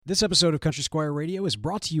This episode of Country Squire Radio is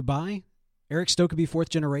brought to you by Eric Stokeby 4th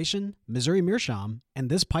Generation, Missouri Meerschaum, and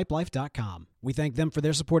ThisPipeLife.com. We thank them for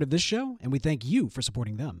their support of this show, and we thank you for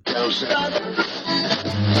supporting them. You're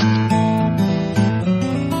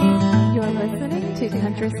listening to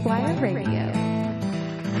Country Squire Radio.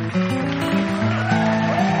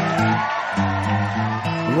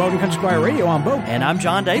 Welcome to Country Squire Radio. I'm Bo. And I'm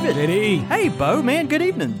John David. JD. Hey, Bo, man, good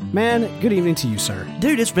evening. Man, good evening to you, sir.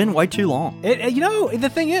 Dude, it's been way too long. The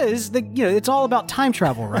thing is, it's all about time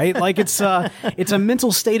travel, right? Like it's a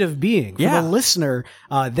mental state of being. For the listener,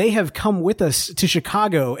 they have come with us to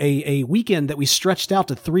Chicago a weekend that we stretched out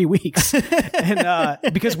to 3 weeks, and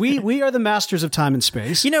because we are the masters of time and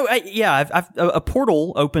space. A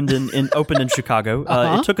portal opened in Chicago.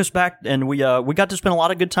 It took us back, and we got to spend a lot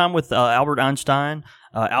of good time with Albert Einstein.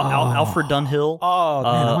 Alfred Dunhill,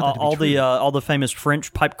 all the famous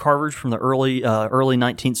French pipe carvers from the early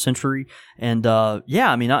 19th century, and I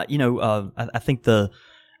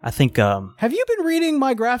think. Have you been reading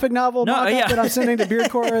my graphic novel that I'm sending to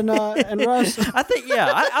Beardcore and Russ? I think,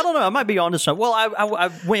 I don't know. I might be onto something. Well,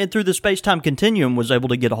 I went through the space-time continuum, was able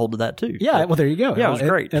to get a hold of that too. Yeah, well, there you go. Yeah, it was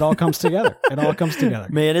great. It all comes together.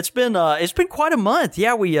 Man, it's been quite a month.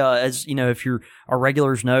 Yeah, we, as you know, if our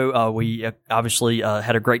regulars know, we obviously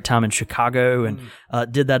had a great time in Chicago and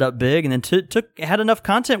did that up big, and then had enough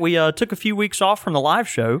content. We took a few weeks off from the live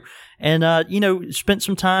show, and spent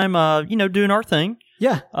some time doing our thing.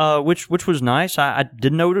 Yeah, which was nice. I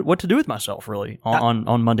didn't know what to do with myself really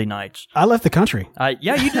on Monday nights. I left the country.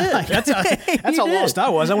 Yeah, you did. That's how lost I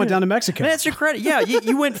was. I went down to Mexico. Man, it's your credit. Yeah,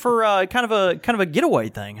 you went for kind of a getaway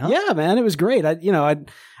thing, huh? Yeah, man, it was great.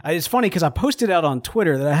 It's funny because I posted out on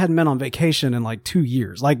Twitter that I hadn't been on vacation in like 2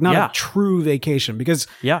 years, like not a true vacation, because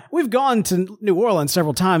we've gone to New Orleans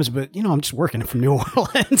several times, but I'm just working from New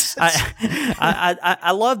Orleans.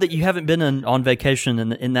 I love that you haven't been on vacation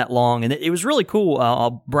in that long, and it was really cool.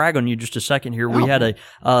 I'll brag on you just a second here. We had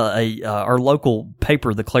our local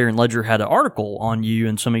paper, the Clarion Ledger, had an article on you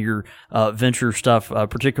and some of your venture stuff,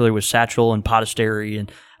 particularly with Satchel and Podastery,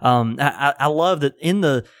 and I love that in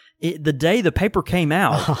the day the paper came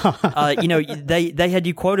out, they had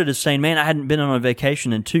you quoted as saying, "Man, I hadn't been on a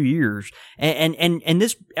vacation in 2 years," and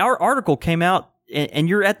our article came out. And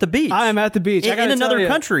you're at the beach. I am at the beach. In another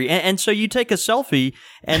country. And so you take a selfie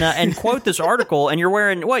and quote this article, and you're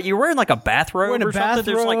wearing what? You're wearing like a bathrobe or something?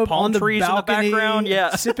 There's like palm trees in the background.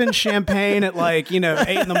 Yeah. Sipping champagne at 8 in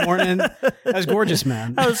the morning. That was gorgeous,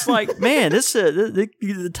 man. I was like, man,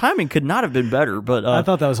 the timing could not have been better. But I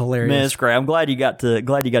thought that was hilarious. Man, it's great. I'm glad you got to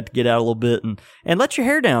get out a little bit and let your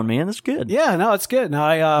hair down, man. That's good. Yeah, no, it's good. No,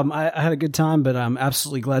 I had a good time, but I'm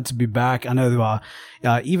absolutely glad to be back. I know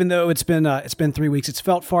even though it's been 3 weeks, it's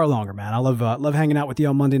felt far longer, man. I love hanging out with you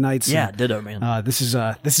on Monday nights. Yeah, ditto, man. This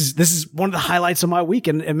is one of the highlights of my week,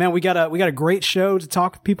 and man, we got a great show to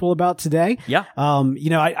talk to people about today. Yeah.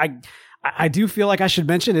 I do feel like I should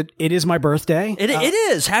mention it. It is my birthday. It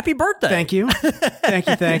is. Happy birthday. Thank you.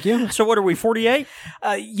 Thank you. So what are we, 48?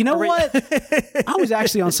 You know what? I was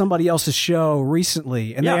actually on somebody else's show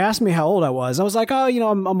recently, and they asked me how old I was. I was like,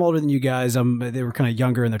 I'm older than you guys. They were kind of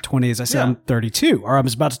younger in their 20s. I said, I'm 32, or I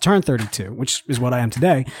was about to turn 32, which is what I am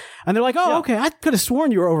today. And they're like, okay, I could have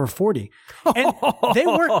sworn you were over 40. And they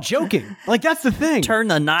weren't joking. Like, that's the thing. Turn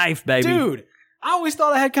the knife, baby. I always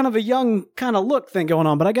thought I had kind of a young kind of look thing going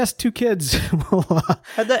on, but I guess 2 kids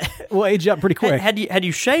will age up pretty quick. Had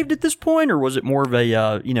you shaved at this point, or was it more of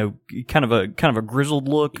a kind of a grizzled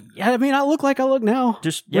look? Yeah, I mean, I look like I look now,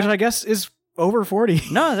 which I guess is over 40.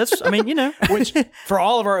 No, that's which for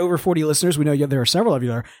all of our over 40 listeners, we know there are several of you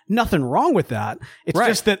there. Nothing wrong with that. It's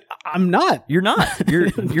just that I'm not. You're not. You're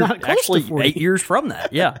not actually 8 years from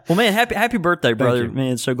that. Yeah. Well, man, happy birthday, brother.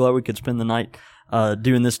 Man, so glad we could spend the night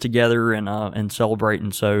doing this together and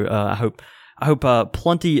celebrating. So I hope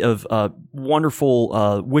plenty of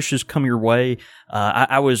wonderful wishes come your way.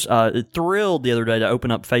 I was thrilled the other day to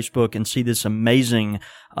open up Facebook and see this amazing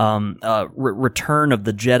Return of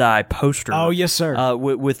the Jedi poster. Oh, yes, sir.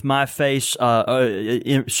 With my face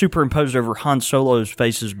superimposed over Han Solo's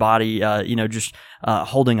face's body, just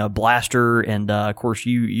holding a blaster, and of course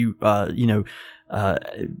you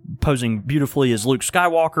posing beautifully as Luke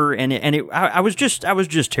Skywalker, and I was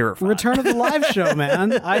just terrified. Return of the live show, man.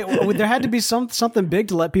 There had to be something big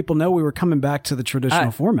to let people know we were coming back to the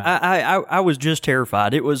traditional format. I was just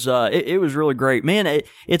terrified. It was really great, man.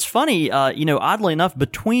 It's funny, oddly enough,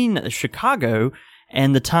 between Chicago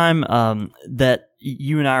and the time that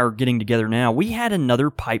you and I are getting together now, we had another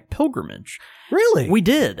pipe pilgrimage. Really? We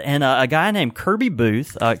did, and a guy named Kirby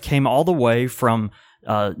Booth came all the way from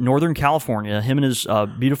Northern California. Him and his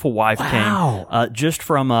beautiful wife came just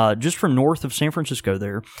from north of San Francisco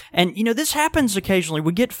there. And this happens occasionally.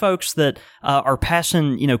 We get folks that are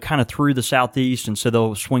passing kind of through the Southeast, and so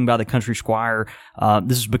they'll swing by the Country Squire.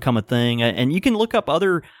 This has become a thing, and you can look up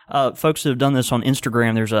other folks that have done this on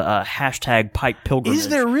Instagram. There's a hashtag Pipe Pilgrimage. Is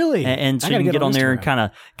there really? And so you can get on there and kind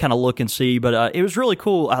of look and see. But it was really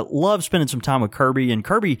cool. I love spending some time with Kirby, and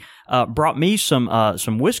Kirby brought me some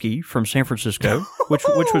whiskey from San Francisco, which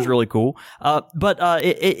was really cool. But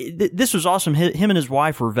this was awesome. Him and his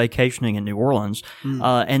wife were vacationing in New Orleans,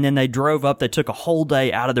 and then they drove up. They took a whole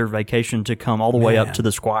day out of their vacation to come all the way up to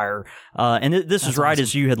the Squire. And this is right awesome.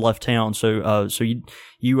 As you had left town, so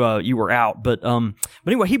you were out. But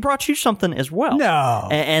anyway, he brought you something as well. No,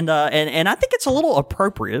 and I think it's a little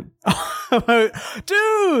appropriate,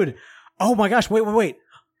 dude. Oh my gosh! Wait.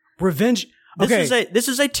 Revenge. Okay, this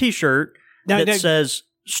is a T-shirt that says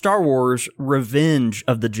Star Wars Revenge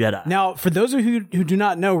of the Jedi. Now, for those of you who do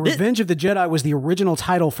not know, Revenge of the Jedi was the original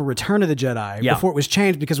title for Return of the Jedi before it was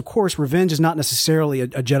changed, because, of course, revenge is not necessarily a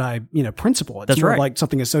Jedi principle. It's more like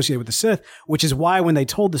something associated with the Sith, which is why when they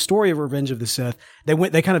told the story of Revenge of the Sith,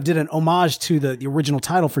 they kind of did an homage to the original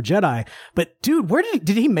title for Jedi. But, dude, where did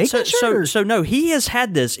he make that shirt? So, no, he has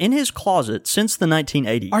had this in his closet since the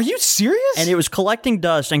 1980s. Are you serious? And it was collecting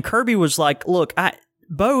dust, and Kirby was like, look,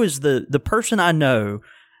 Bo is the person I know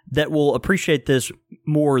that will appreciate this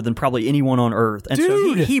more than probably anyone on Earth. And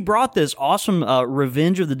so he brought this awesome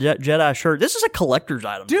Revenge of the Jedi shirt. This is a collector's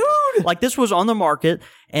item. Dude! Like, this was on the market,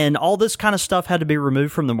 and all this kind of stuff had to be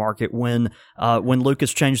removed from the market when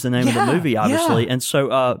Lucas changed the name of the movie, obviously. Yeah. And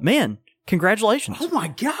so, man, congratulations. Oh, my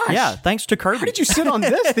gosh. Yeah, thanks to Kirby. How did you sit on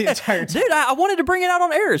this the entire time? Dude, I wanted to bring it out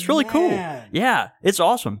on air. It's really cool. Yeah, it's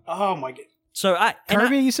awesome. Oh, my God. So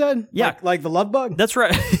Kirby, you said? Yeah. Like the love bug? That's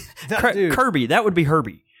right. Kirby, that would be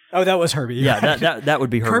Herbie. Oh, that was Herbie. Yeah, that would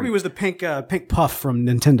be Herbie. Kirby was the pink puff from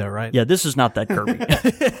Nintendo, right? Yeah, this is not that Kirby.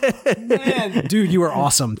 Man, dude, you were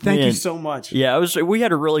awesome. Thank you so much. Yeah, we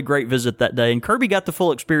had a really great visit that day, and Kirby got the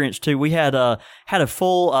full experience too. We had a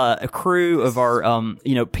full a crew of our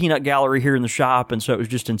peanut gallery here in the shop, and so it was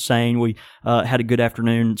just insane. We had a good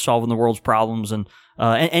afternoon solving the world's problems and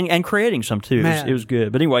creating some too. It was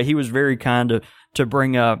good. But anyway, he was very kind to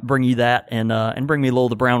bring you that and bring me a little of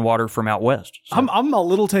the brown water from out west. So. I'm a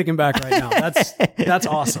little taken back right now. That's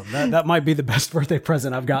awesome. That might be the best birthday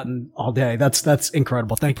present I've gotten all day. That's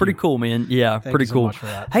incredible. Thank you. Pretty cool, man. Yeah, pretty cool. Much for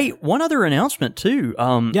that. Hey, one other announcement too.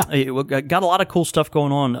 We got a lot of cool stuff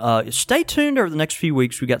going on. Stay tuned over the next few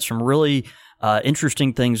weeks. We got some really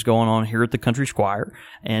interesting things going on here at the Country Squire,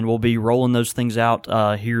 and we'll be rolling those things out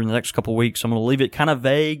here in the next couple of weeks. I'm going to leave it kind of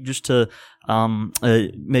vague just to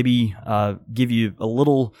maybe give you a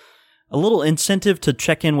little incentive to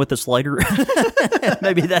check in with us later.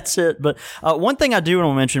 Maybe that's it. But one thing I do want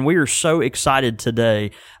to mention, we are so excited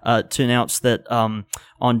today to announce that on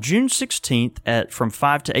June 16th from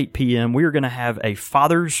 5 to 8 p.m., we are going to have a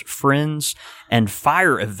Fathers, Friends, and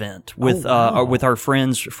Fire event with our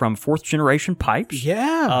friends from Fourth Generation Pipes.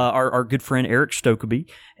 Yeah. Our good friend Eric Stokeby.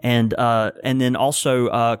 And then also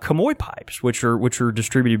Comoy Pipes, which are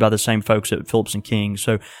distributed by the same folks at Phillips and King.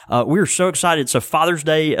 So we're so excited. It's a Father's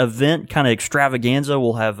Day event, kind of extravaganza.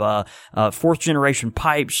 We'll have Fourth Generation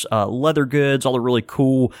Pipes, leather goods, all the really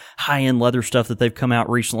cool high-end leather stuff that they've come out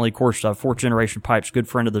recently. Of course, Fourth Generation Pipes, good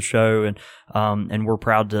friend of the show, and we're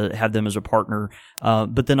proud to have them as a partner.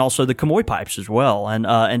 But then also the Comoy Pipes as well,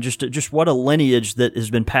 and just what a lineage that has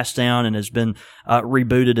been passed down and has been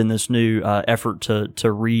rebooted in this new effort to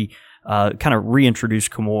kind of reintroduce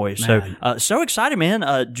Comoy. So excited, man.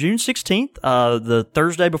 June 16th, the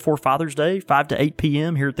Thursday before Father's Day, 5 to 8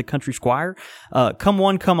 p.m. here at the Country Squire. Come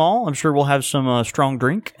one, come all. I'm sure we'll have some strong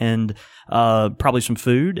drink and probably some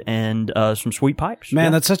food and some sweet pipes.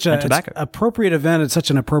 Man, that's such an appropriate event. It's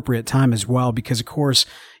such an appropriate time as well because, of course,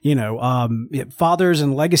 fathers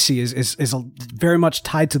and legacy is very much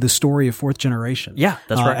tied to the story of Fourth Generation. Yeah,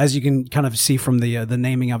 that's right. As you can kind of see from the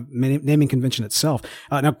naming convention itself.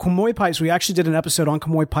 Now, Comoy Pipes, we actually did an episode on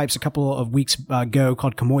Comoy Pipes a couple of weeks ago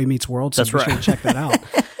called Comoy Meets World. So that's right. Be sure to check that out.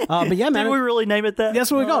 But yeah, man. Did we really name it that? That's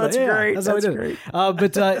what we called it. That's great. That's how we did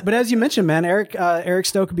it. But as you mentioned, man, Eric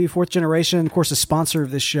Stokeby, Fourth Generation, of course, a sponsor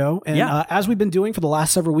of this show. And as we've been doing for the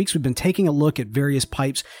last several weeks, we've been taking a look at various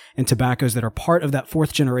pipes and tobaccos that are part of that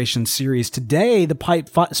Fourth Generation series. Today, the pipe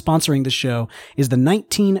sponsoring the show is the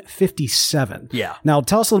 1957. Yeah. Now,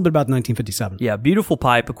 tell us a little bit about the 1957. Yeah, beautiful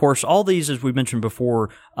pipe. Of course, all these, as we mentioned before,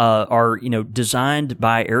 are designed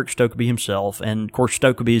by Eric Stokeby himself. And of course,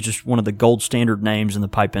 Stokeby is just one of the gold standard names in the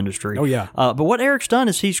pipe industry. Oh, yeah. But what Eric's done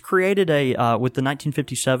is he's created with the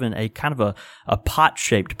 1957, a kind of a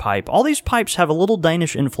pot-shaped pipe. All these pipes have a little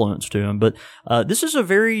Danish influence to them, but this is a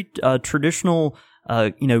very traditional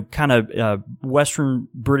kind of Western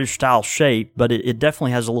British style shape, but it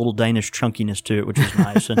definitely has a little Danish chunkiness to it, which is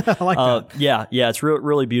nice. And, I like that. Yeah, it's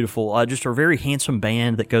really beautiful. Just a very handsome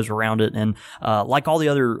band that goes around it. And like all the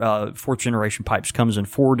other fourth generation pipes, comes in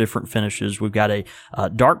 4 different finishes. We've got a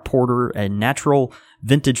dark porter, a natural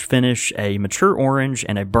vintage finish, a mature orange,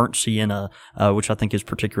 and a burnt sienna, which I think is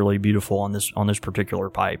particularly beautiful on this particular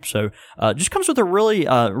pipe. So just comes with a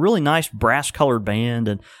really nice brass colored band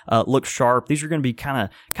and looks sharp. These are going to be kind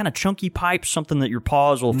of chunky pipes, something that your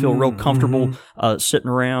paws will feel real comfortable sitting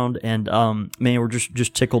around. And man, we're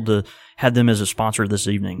just tickled to have them as a sponsor this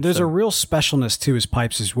evening. There's a real specialness to his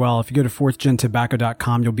pipes as well. If you go to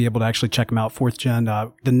fourthgentobacco.com, you'll be able to actually check them out. Fourth Gen,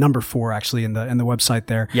 the number 4 actually in the website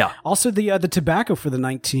there. Yeah. Also the tobacco for the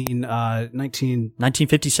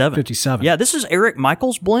 1957. 57. Yeah, this is Eric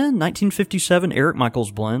Michaels blend, 1957 Eric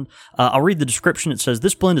Michaels blend. I'll read the description. It says,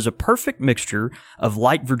 this blend is a perfect mixture of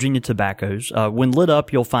light Virginia tobaccos. When lit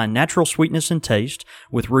up, you'll find natural sweetness and taste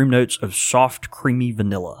with room notes of soft, creamy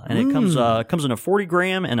vanilla. And it comes in a 40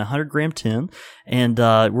 gram and a 100 gram tin. And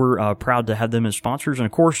we're proud to have them as sponsors. And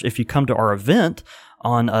of course, if you come to our event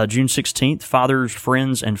on June 16th, Fathers,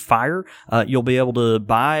 Friends, and Fire, you'll be able to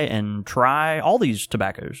buy and try all these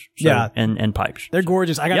tobaccos and pipes. They're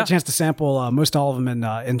gorgeous. I got a chance to sample most all of them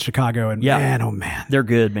in Chicago, and man, oh man. They're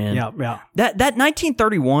good, man. Yeah. That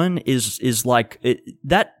 1931 is like,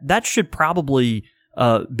 that should probably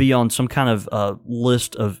be on some kind of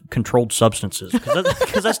list of controlled substances,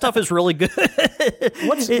 because that stuff is really good.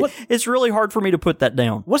 It's really hard for me to put that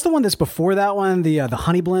down. What's the one that's before that one? The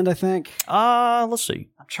honey blend, I think. Let's see.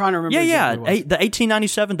 I'm trying to remember. Yeah. The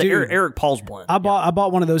 1897, the Eric Paul's blend. I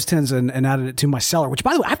bought one of those tins and added it to my cellar. Which,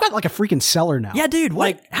 by the way, I've got like a freaking cellar now. Yeah, dude. How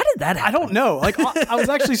did that happen? I don't know. Like I was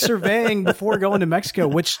actually surveying before going to Mexico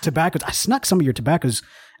which tobaccos. I snuck some of your tobaccos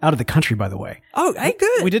out of the country, by the way. Oh, hey,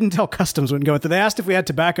 good. We didn't tell customs when going through. They asked if we had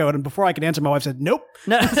tobacco, and before I could answer, my wife said, nope.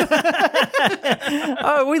 No.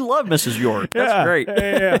 Oh, we love Mrs. York. That's great.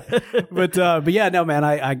 Yeah. But yeah, no, man,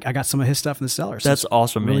 I got some of his stuff in the cellar. So that's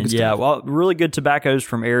awesome, man. Really yeah, well, really good tobaccos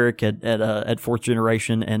from Eric at Fourth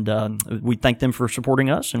Generation, and we thank them for supporting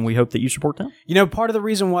us, and we hope that you support them. You know, part of the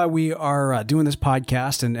reason why we are doing this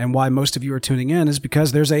podcast and why most of you are tuning in is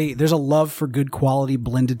because there's a love for good quality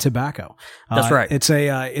blended tobacco. That's right.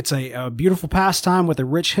 It's a beautiful pastime with a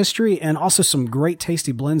rich history and also some great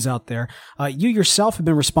tasty blends out there. You yourself have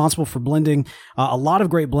been responsible for blending a lot of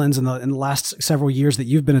great blends in the last several years that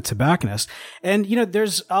you've been a tobacconist. And, you know,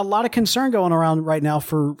 there's a lot of concern going around right now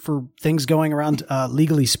for things going around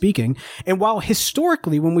legally speaking. And while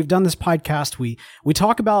historically, when we've done this podcast, we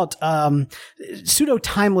talk about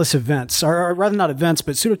pseudo-timeless events, or rather not events,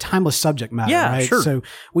 but pseudo-timeless subject matter. Yeah, right? sure. So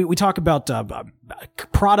we talk about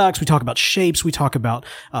products, we talk about shapes, we talk about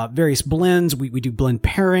various blends, we do blend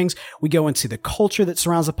pairings, we go into the culture that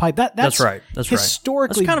surrounds the pipe. That's right.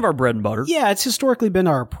 Historically, that's kind of our bread and butter. Yeah, it's historically been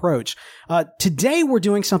our approach. Today we're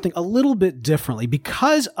doing something a little bit differently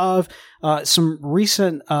because of some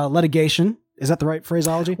recent litigation. Is that the right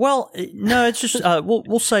phraseology? Well, no, it's just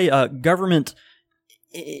we'll say government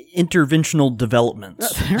interventional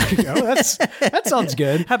developments. There we go. That sounds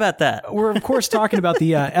good. How about that? We're of course talking about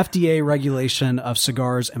the FDA regulation of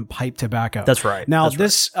cigars and pipe tobacco. That's right. Now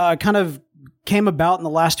this kind of came about in the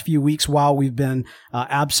last few weeks while we've been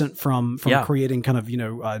absent from creating kind of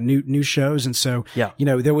new shows, and so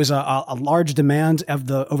there was a large demand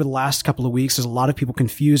over the last couple of weeks. There's a lot of people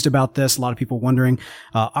confused about this, a lot of people wondering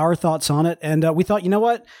our thoughts on it, and we thought, you know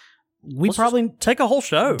what? Let's probably take a whole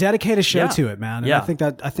show, dedicate a show to it, man. And I think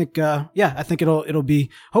it'll be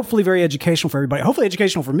hopefully very educational for everybody. Hopefully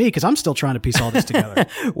educational for me, because I'm still trying to piece all this together.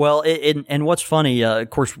 Well, and what's funny, of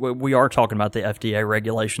course, we are talking about the FDA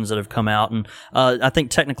regulations that have come out, and I think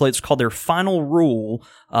technically it's called their final rule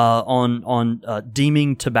on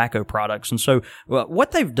deeming tobacco products. And so what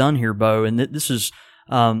they've done here, Bo, and this is.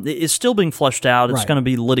 It's still being fleshed out. It's going to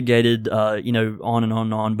be litigated, on and on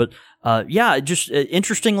and on. But,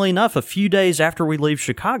 interestingly enough, a few days after we leave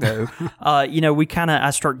Chicago, I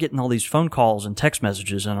start getting all these phone calls and text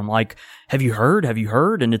messages, and I'm like, have you heard? Have you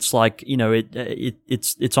heard? And it's like,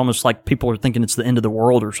 it's almost like people are thinking it's the end of the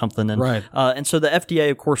world or something. And, and so the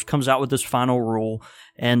FDA, of course, comes out with this final rule.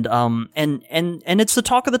 And it's the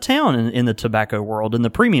talk of the town in the tobacco world, in the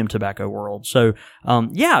premium tobacco world. So,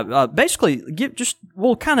 basically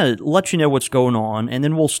we'll kind of let you know what's going on, and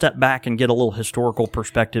then we'll step back and get a little historical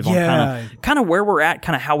perspective on kind of where we're at,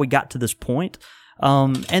 kind of how we got to this point.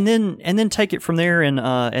 and then take it from there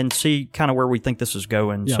and see kind of where we think this is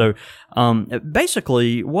going. Yeah. So,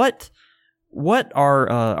 basically, what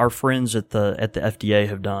our friends at the FDA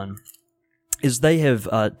have done is they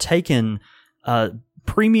have taken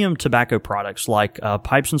premium tobacco products like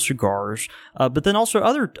pipes and cigars, but then also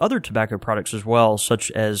other tobacco products as well,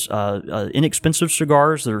 such as inexpensive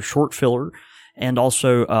cigars that are short filler, and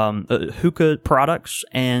also hookah products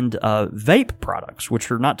and vape products, which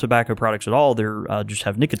are not tobacco products at all. They're just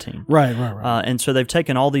have nicotine. Right. And so they've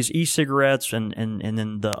taken all these e-cigarettes and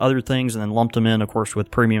then the other things, and then lumped them in, of course,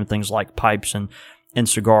 with premium things like pipes and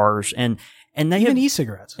cigars and they even have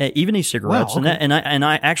e-cigarettes. Even e-cigarettes. Wow, okay. And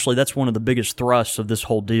I actually, that's one of the biggest thrusts of this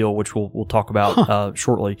whole deal, which we'll talk about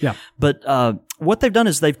shortly. Yeah. But what they've done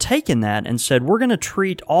is they've taken that and said, we're going to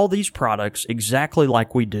treat all these products exactly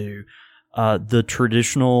like we do the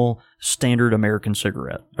traditional standard American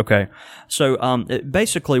cigarette. Okay. So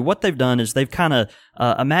basically what they've done is they've kind of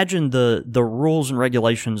imagined the rules and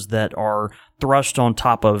regulations that are thrust on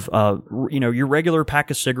top of your regular pack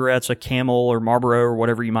of cigarettes, a Camel or Marlboro or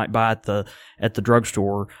whatever you might buy at the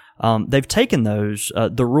drugstore. They've taken those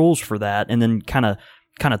the rules for that and then kind of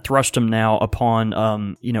thrust them now upon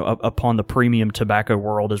upon the premium tobacco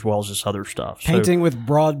world as well as this other stuff. Painting with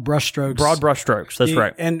broad brushstrokes. Broad brushstrokes. That's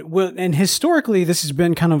right. And historically, this has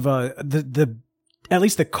been kind of the at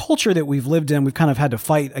least the culture that we've lived in. We've kind of had to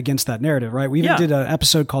fight against that narrative, right? We even did an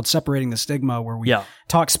episode called "Separating the Stigma," where we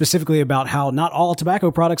talked specifically about how not all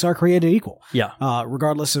tobacco products are created equal. Yeah.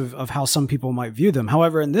 Regardless of how some people might view them.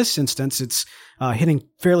 However, in this instance, it's hitting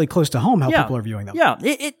fairly close to home how people are viewing them. Yeah,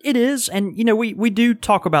 it is. And, we do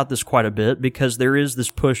talk about this quite a bit because there is this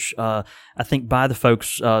push, I think, by the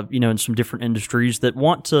folks, in some different industries that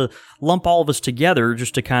want to lump all of us together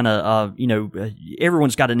just to kind of,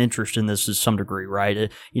 everyone's got an interest in this to some degree,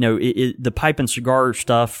 right? The pipe and cigar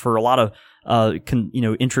stuff for a lot of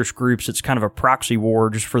interest groups, it's kind of a proxy war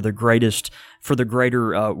just for the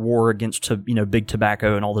greater war against big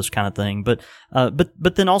tobacco and all this kind of thing. But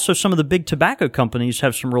then also some of the big tobacco companies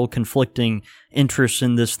have some real conflicting interests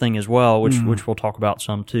in this thing as well, which we'll talk about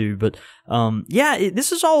some too. But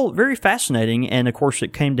this is all very fascinating, and of course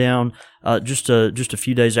it came down just a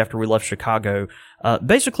few days after we left Chicago.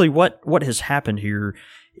 Basically, what has happened here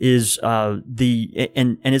is and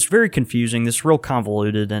it's very confusing. This is real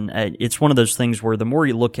convoluted, and it's one of those things where the more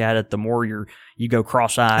you look at it, the more you go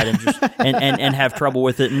cross-eyed and just and have trouble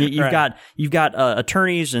with it. And you've got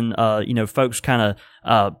attorneys and folks kind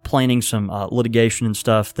of planning some litigation and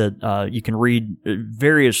stuff that you can read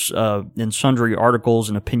various and sundry articles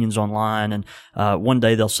and opinions online. And one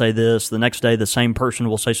day they'll say this, the next day the same person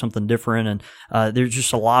will say something different, and there's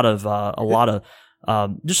just a lot of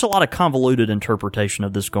convoluted interpretation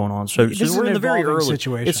of this going on. So we're in the very early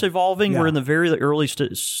situation. It's evolving. Yeah. We're in the very early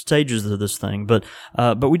stages of this thing, but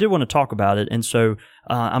we did want to talk about it. And so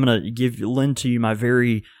I'm going to lend to you my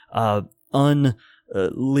very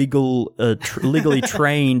legally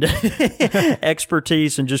trained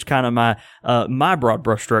expertise and just kind of my broad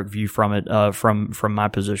brushstroke view from it, from my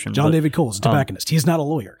position. John David Cole is a tobacconist. He's not a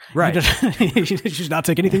lawyer. Right. You should not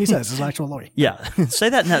take anything he says. He's an actual lawyer. Yeah. Say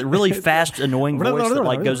that in that really fast, annoying voice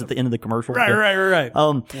that goes at the end of the commercial. Right.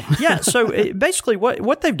 So basically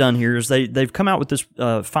what they've done here is they've come out with this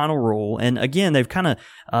final rule. And again, they've kind of,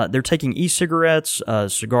 they're taking e-cigarettes,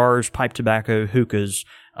 cigars, pipe tobacco, hookahs,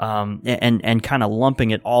 and kind of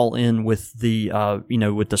lumping it all in with the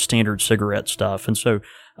with the standard cigarette stuff. And so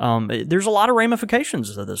there's a lot of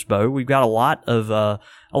ramifications of this, Bo. We've got a lot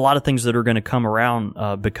of things that are going to come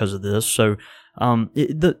around because of this. So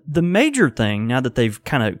the major thing, now that they've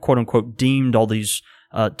kind of quote unquote deemed all these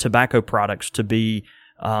tobacco products to be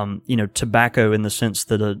tobacco in the sense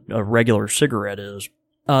that a regular cigarette is,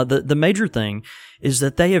 the major thing is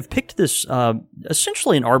that they have picked this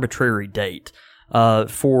essentially an arbitrary date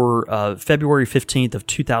for February 15th of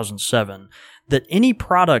 2007, that any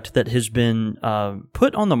product that has been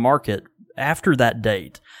put on the market after that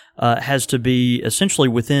date has to be essentially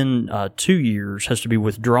within 2 years, has to be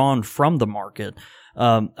withdrawn from the market,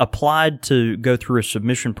 applied to go through a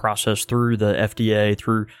submission process through the FDA,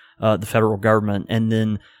 through the federal government, and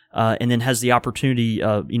then has the opportunity,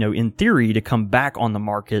 in theory, to come back on the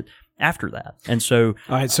market after that. And so,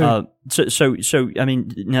 all right, so I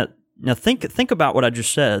mean, now think about what I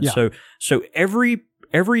just said. Yeah. So every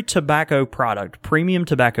tobacco product, premium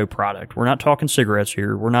tobacco product, we're not talking cigarettes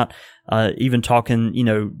here. We're not even talking,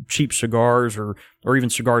 cheap cigars or even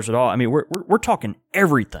cigars at all. I mean, we're talking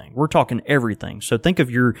everything. We're talking everything. So think of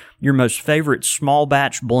your most favorite small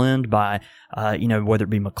batch blend by whether it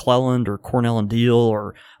be McClelland or Cornell and Deal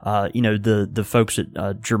or the folks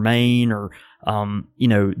at Germain or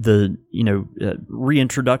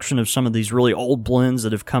reintroduction of some of these really old blends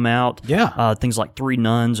that have come out. Yeah. Things like Three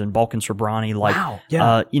Nuns and Balkan Sobrani. Wow.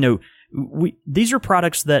 Yeah. These are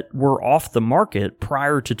products that were off the market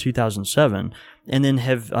prior to 2007 and then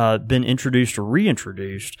have been introduced or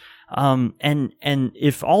reintroduced. And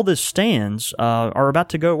if all this stands, are about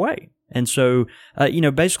to go away. And so,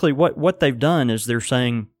 basically what they've done is they're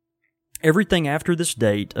saying everything after this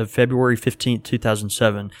date of February 15th,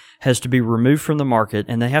 2007 has to be removed from the market,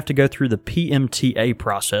 and they have to go through the PMTA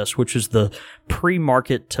process, which is the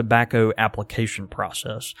pre-market tobacco application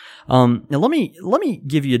process. Now let me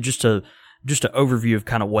give you just an overview of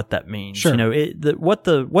kind of what that means. Sure. What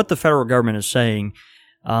the federal government is saying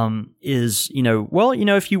is,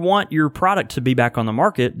 if you want your product to be back on the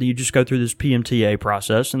market, you just go through this PMTA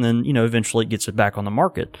process, and then, eventually it gets it back on the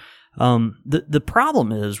market. The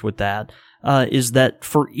problem is with that, is that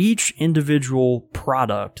for each individual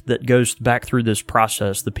product that goes back through this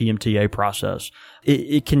process, the PMTA process,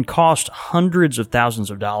 it can cost hundreds of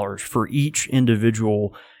thousands of dollars for each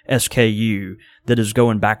individual SKU that is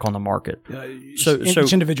going back on the market.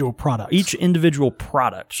 Each individual product. Each individual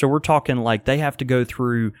product. So we're talking like they have to go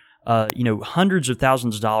through, hundreds of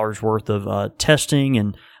thousands of dollars worth of testing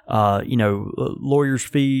and, lawyers'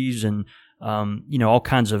 fees and, all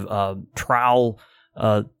kinds of trial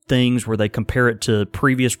things where they compare it to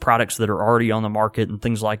previous products that are already on the market and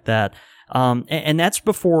things like that. And that's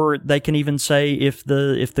before they can even say if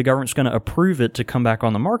the government's going to approve it to come back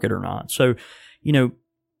on the market or not. So,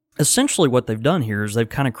 essentially what they've done here is they've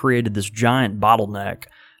kind of created this giant bottleneck.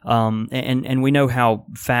 And we know how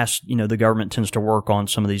fast, the government tends to work on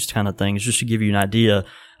some of these kind of things. Just to give you an idea,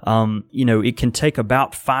 it can take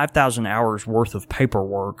about 5,000 hours worth of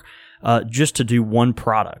paperwork just to do one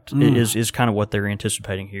product is kind of what they're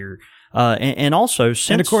anticipating here. And also,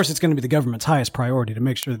 and of course, it's going to be the government's highest priority to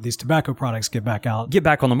make sure that these tobacco products get back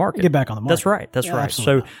on the market. That's right.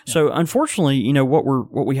 So unfortunately,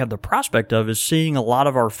 what we have the prospect of is seeing a lot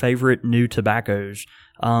of our favorite new tobaccos.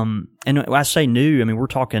 And I say new, I mean, we're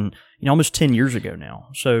talking, almost 10 years ago now.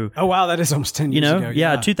 So, oh wow, that is almost 10 years ago.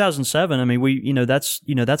 Yeah, 2007. I mean,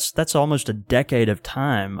 that's almost a decade of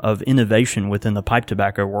time of innovation within the pipe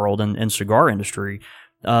tobacco world and cigar industry.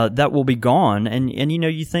 That will be gone. And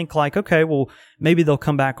you think like, okay, well, maybe they'll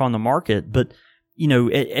come back on the market. But,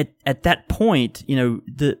 at that point,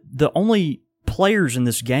 the only players in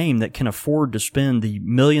this game that can afford to spend the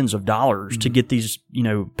millions of dollars to get these,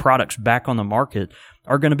 products back on the market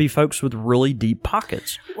are going to be folks with really deep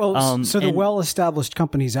pockets. Well, so the well-established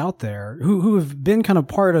companies out there who have been kind of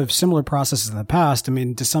part of similar processes in the past, I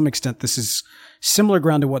mean, to some extent, this is similar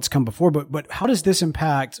ground to what's come before, but how does this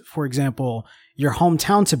impact, for example, your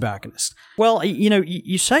hometown tobacconist? Well,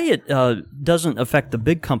 you say it doesn't affect the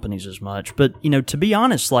big companies as much, but to be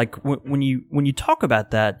honest, like when you talk about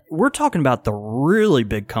that, we're talking about the really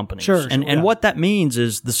big companies, and what that means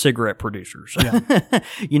is the cigarette producers. Yeah.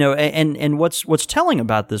 And what's telling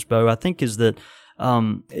about this, Bo, I think, is that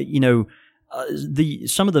some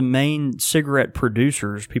of the main cigarette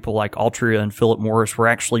producers, people like Altria and Philip Morris, were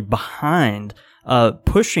actually behind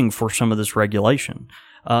pushing for some of this regulation.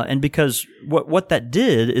 And because what that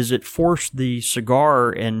did is it forced the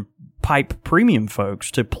cigar and pipe premium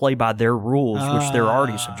folks to play by their rules, which they're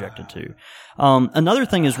already subjected to. Another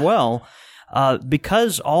thing as well,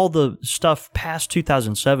 because all the stuff past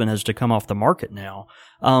 2007 has to come off the market now,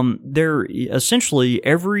 they're essentially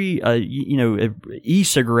every,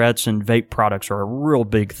 e-cigarettes and vape products are a real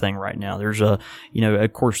big thing right now. There's of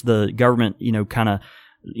course the government, kind of,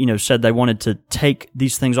 said they wanted to take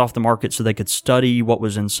these things off the market so they could study what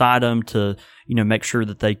was inside them to, make sure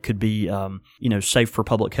that they could be, safe for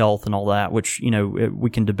public health and all that, which, we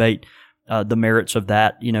can debate, the merits of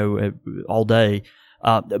that, all day.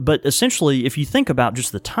 But essentially, if you think about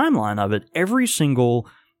just the timeline of it, every single,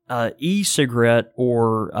 e-cigarette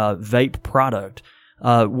or, vape product,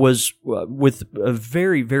 was, with a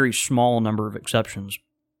very, very small number of exceptions,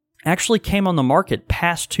 actually came on the market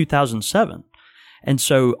past 2007. And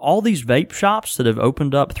so all these vape shops that have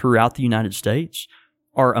opened up throughout the United States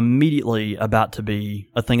are immediately about to be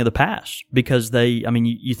a thing of the past because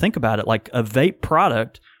you think about it, like a vape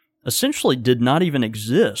product essentially did not even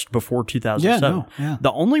exist before 2007. Yeah.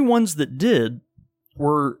 The only ones that did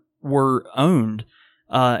were owned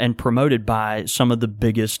and promoted by some of the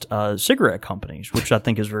biggest cigarette companies, which I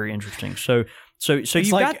think is very interesting. So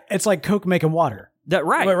it's like Coke making water. That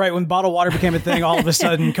right. Right. When bottled water became a thing, all of a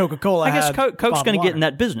sudden Coca-Cola. I guess Coke's going to get in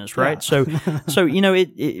that business, right? Yeah. So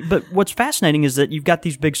but what's fascinating is that you've got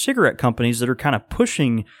these big cigarette companies that are kind of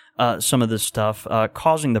pushing some of this stuff,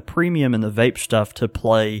 causing the premium and the vape stuff to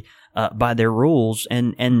play by their rules,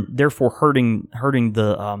 and therefore hurting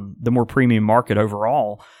the more premium market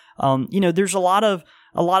overall. There's a lot of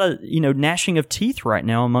gnashing of teeth right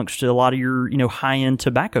now amongst a lot of your high end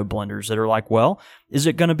tobacco blenders that are like, well, is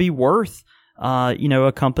it going to be worth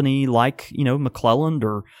a company like McClelland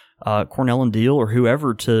or Cornell and Diehl or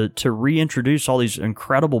whoever to reintroduce all these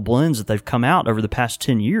incredible blends that they've come out over the past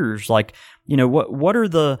 10 years? Like, what are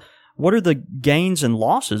the gains and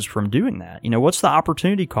losses from doing that? What's the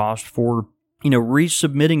opportunity cost for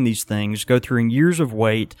resubmitting these things, go through years of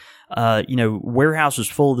wait, warehouses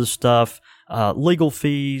full of this stuff, legal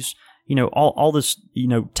fees, all this,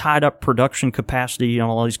 tied up production capacity and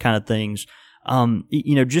all these kind of things,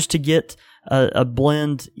 just to get a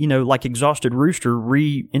blend, like Exhausted Rooster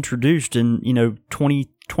reintroduced in,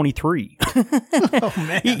 2023. Oh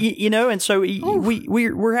man. And so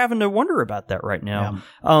we're having to wonder about that right now.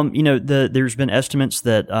 Yeah. There's been estimates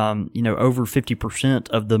that, over 50%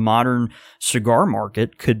 of the modern cigar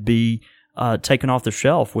market could be taken off the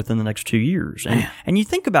shelf within the next 2 years. And you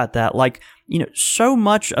think about that, like, so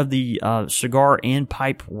much of the cigar and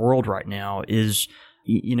pipe world right now is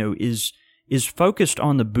focused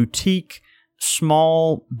on the boutique,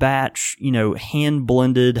 small batch, hand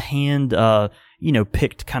blended,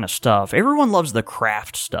 picked kind of stuff. Everyone loves the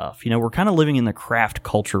craft stuff. We're kind of living in the craft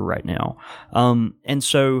culture right now. And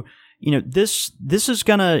so, this is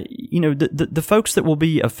gonna, the folks that will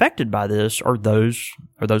be affected by this are those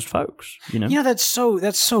folks, that's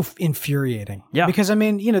so infuriating. Yeah. Because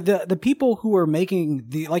the people who are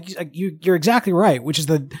making you're exactly right, which is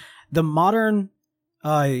the modern,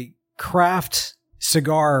 craft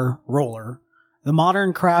cigar roller, the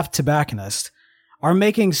modern craft tobacconist are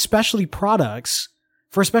making specialty products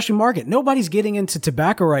for a specialty market. Nobody's getting into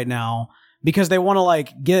tobacco right now because they want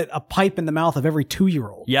to get a pipe in the mouth of every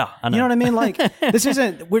 2-year-old. Yeah, I know. You know what I mean? Like, this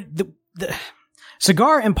isn't the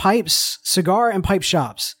cigar and pipe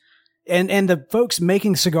shops and the folks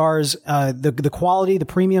making cigars, the quality, the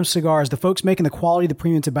premium cigars, the folks making the quality, the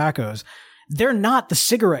premium tobaccos, they're not the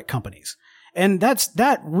cigarette companies. And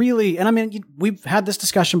we've had this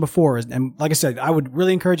discussion before. And like I said, I would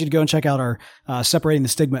really encourage you to go and check out our Separating the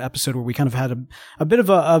Stigma episode, where we kind of had a bit of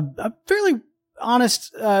a fairly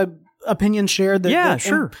honest opinion shared.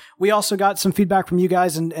 Sure. We also got some feedback from you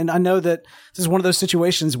guys. And I know that this is one of those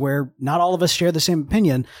situations where not all of us share the same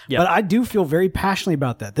opinion, but I do feel very passionately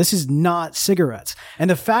about that. This is not cigarettes. And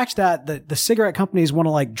the fact that the cigarette companies want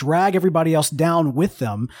to drag everybody else down with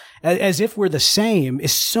them as if we're the same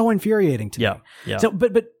is so infuriating to me. Yeah. So,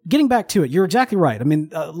 but getting back to it, you're exactly right. I mean,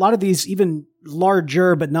 a lot of these, even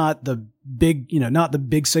larger, but not the big, not the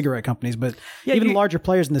big cigarette companies, but even larger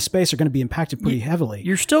players in the space are going to be impacted pretty heavily.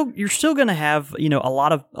 You're still going to have, a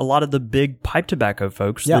lot of the big pipe tobacco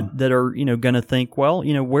folks that are, going to think, well,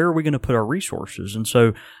 where are we going to put our resources? And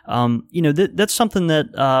so, that's something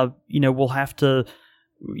that, we'll have to,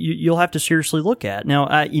 you'll have to seriously look at.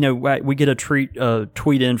 Now, we get a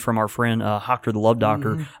tweet in from our friend, Hoctor the Love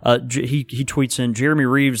Doctor. He tweets in, Jeremy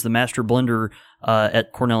Reeves, the master blender,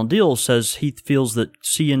 at Cornell and Diehl, says he feels that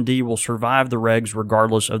C&D will survive the regs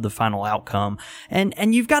regardless of the final outcome.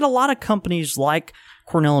 And you've got a lot of companies like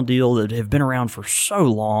Cornell and Diehl that have been around for so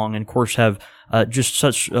long and of course have, just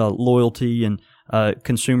such, loyalty and,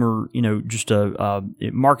 consumer,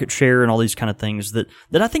 market share and all these kind of things that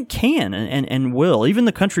I think can and will. Even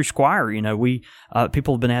the Country Squire,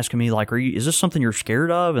 people have been asking me is this something you're scared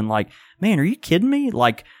of? And man, are you kidding me?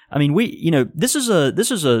 This is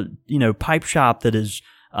a pipe shop that is,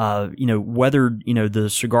 weathered, the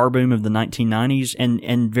cigar boom of the 1990s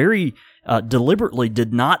and very, deliberately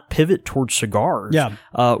did not pivot towards cigars.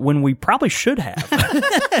 When we probably should have.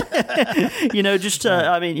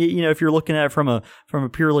 If you're looking at it from a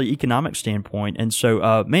purely economic standpoint. And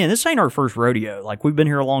so, man, this ain't our first rodeo. We've been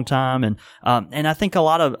here a long time. And I think a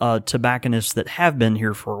lot of, tobacconists that have been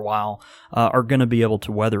here for a while, are going to be able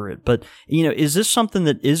to weather it. But, is this something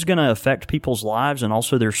that is going to affect people's lives and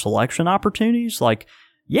also their selection opportunities?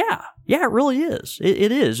 Yeah, it really is.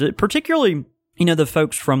 It is. Particularly, the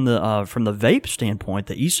folks from the vape standpoint,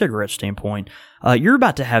 the e-cigarette standpoint, you're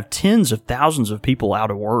about to have tens of thousands of people out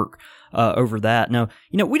of work, over that. Now,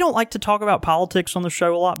 we don't like to talk about politics on the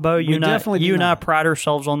show a lot, Bo. You and I pride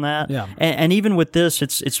ourselves on that. Yeah. And even with this,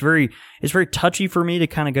 it's very touchy for me to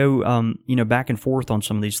kind of go, back and forth on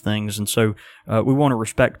some of these things. And so, we want to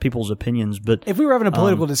respect people's opinions. But if we were having a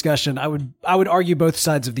political discussion, I would argue both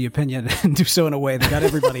sides of the opinion and do so in a way that got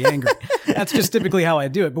everybody angry. That's just typically how I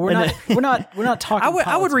do it. But we're not talking.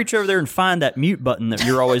 I would reach over there and find that mute button that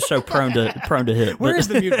you're always so prone to hit. Where is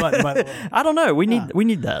the mute button, by the way? I don't know. We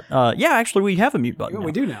need that. Yeah, actually, we have a mute button.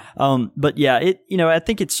 We do now. But yeah, I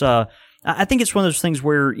think it's I think it's one of those things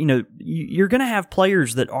where, you're going to have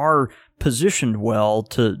players that are positioned well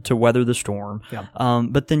to weather the storm. Yeah.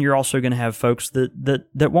 But then you're also going to have folks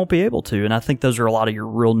that won't be able to. And I think those are a lot of your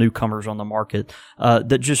real newcomers on the market,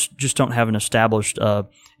 that just don't have an established,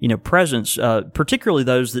 presence, particularly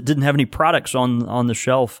those that didn't have any products on the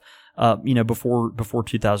shelf, before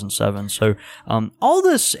 2007. So, all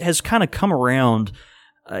this has kind of come around,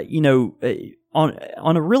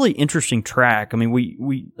 on a really interesting track. I mean,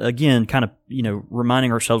 we again kind of,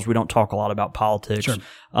 reminding ourselves we don't talk a lot about politics. Sure.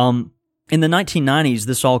 In the 1990s,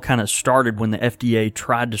 this all kind of started when the FDA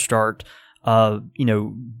tried to start,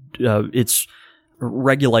 it's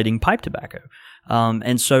regulating pipe tobacco.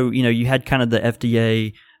 And so, you had kind of the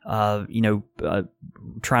FDA,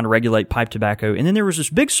 trying to regulate pipe tobacco. And then there was this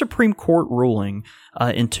big Supreme Court ruling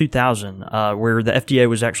in 2000 where the FDA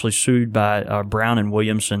was actually sued by Brown and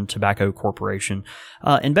Williamson Tobacco Corporation.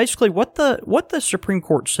 And basically what the Supreme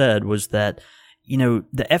Court said was that,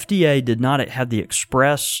 the FDA did not have the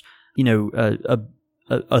express,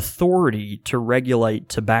 authority to regulate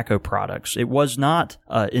tobacco products. It was not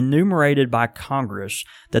enumerated by Congress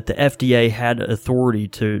that the FDA had authority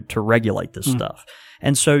to regulate this stuff.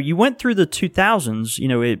 And so you went through the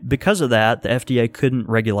 2000s, because of that, the FDA couldn't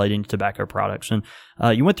regulate any tobacco products. And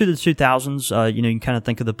you went through the 2000s, you can kind of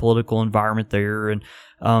think of the political environment there. And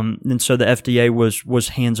so the FDA was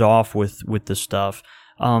hands off with this stuff.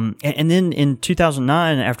 And then in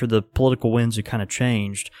 2009, after the political winds had kind of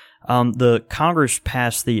changed, the Congress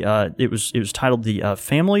passed it was titled the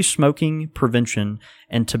Family Smoking Prevention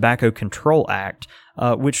and Tobacco Control Act,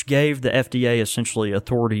 which gave the FDA essentially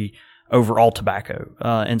authority over all tobacco.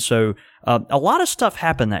 And so, a lot of stuff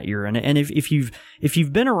happened that year. And if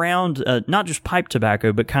you've been around, not just pipe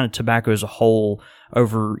tobacco, but kind of tobacco as a whole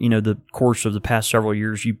over, the course of the past several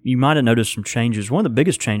years, you might have noticed some changes. One of the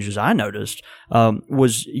biggest changes I noticed,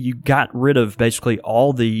 was you got rid of basically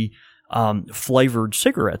all the, flavored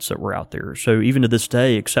cigarettes that were out there. So even to this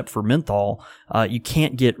day, except for menthol, you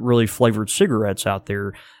can't get really flavored cigarettes out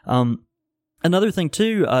there. Another thing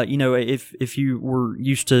too, if you were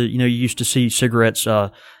used to, you used to see cigarettes,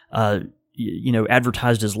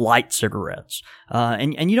 advertised as light cigarettes,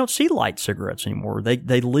 and you don't see light cigarettes anymore.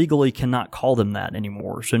 They legally cannot call them that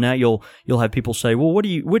anymore. So now you'll have people say, well,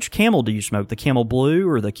 which Camel do you smoke? The Camel Blue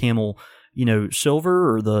or the Camel,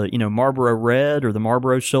 Silver, or the, Marlboro Red or the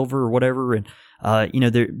Marlboro Silver or whatever. And,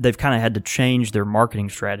 they've kind of had to change their marketing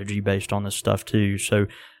strategy based on this stuff too. So,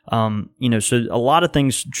 so a lot of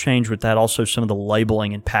things change with that. Also, some of the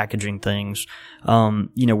labeling and packaging things, where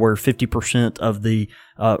 50% of the,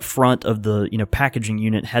 front of the, packaging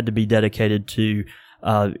unit had to be dedicated to,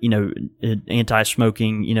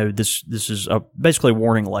 anti-smoking, this is basically a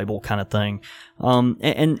warning label kind of thing.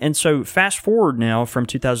 And so fast forward now from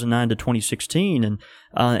 2009 to 2016, and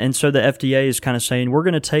so the FDA is kind of saying, we're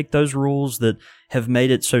going to take those rules that have made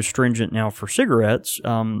it so stringent now for cigarettes,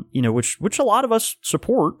 which a lot of us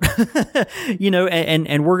support,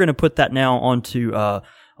 and we're going to put that now onto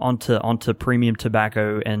premium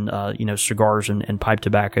tobacco and, cigars and pipe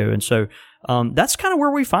tobacco. And so, that's kind of where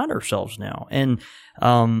we find ourselves now. And,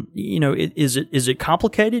 is it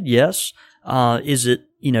complicated? Yes. Is it,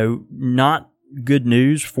 not good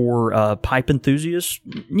news for, pipe enthusiasts?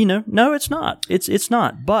 No, it's not. It's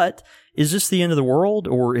not. But is this the end of the world,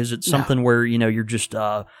 or is it something where, you're just,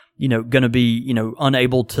 going to be,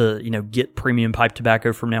 unable to, get premium pipe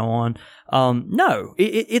tobacco from now on? No,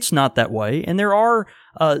 it's not that way. And there are,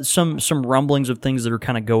 some rumblings of things that are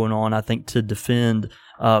kind of going on, I think, to defend,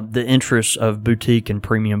 the interests of boutique and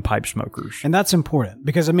premium pipe smokers. And that's important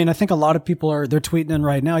because, I think a lot of people they're tweeting in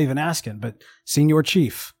right now, even asking, but Senior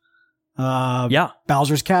Chief,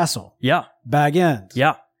 Bowser's Castle, Bag End,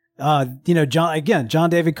 John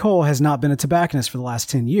David Cole has not been a tobacconist for the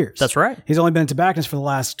last 10 years. That's right. He's only been a tobacconist for the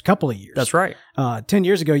last couple of years. That's right. 10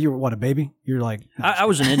 years ago, you were a baby? You're like, I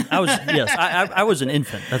was an infant.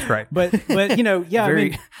 That's right. But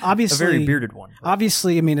obviously, a very bearded one.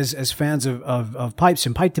 Obviously, as fans of pipes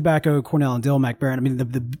and pipe tobacco, Cornell and Dill, Mac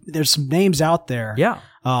Baren, there's some names out there. Yeah.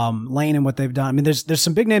 Lane and what they've done. There's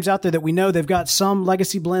some big names out there that we know they've got some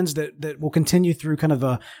legacy blends that will continue through kind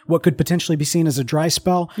of what could potentially be seen as a dry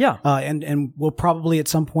spell. Yeah. And will probably at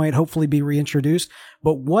some point hopefully be reintroduced.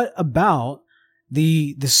 But what about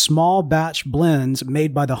the small batch blends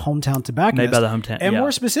made by the hometown tobacconist? And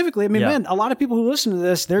more specifically, man, a lot of people who listen to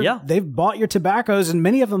this, they've bought your tobaccos, and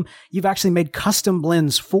many of them you've actually made custom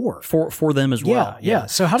blends for them as well. Yeah.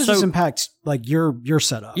 So how does this impact like your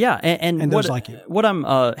setup. Yeah, and those like you. What I'm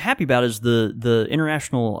happy about is the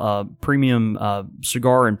International Premium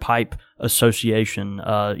Cigar and Pipe Association,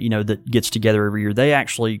 that gets together every year. They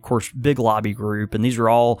actually, of course, big lobby group, and these are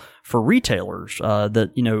all for retailers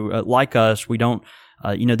that like us. We don't.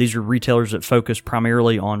 These are retailers that focus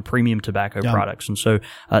primarily on premium tobacco products. And so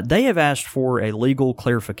they have asked for a legal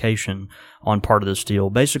clarification on part of this deal.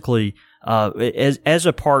 Basically, as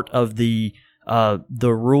a part of the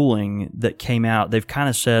ruling that came out, they've kind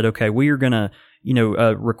of said, okay, we are going to,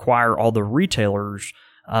 require all the retailers,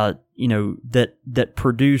 that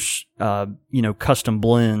produce, custom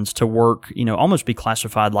blends to work, almost be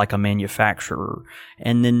classified like a manufacturer,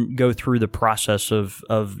 and then go through the process of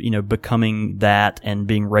becoming that and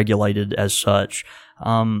being regulated as such.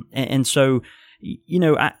 And so,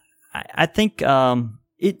 I think,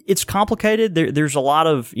 it's complicated. There's a lot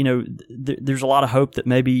of, there's a lot of hope that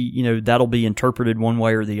maybe, that'll be interpreted one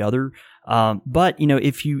way or the other. But,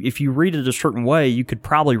 if you read it a certain way, you could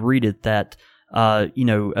probably read it that, a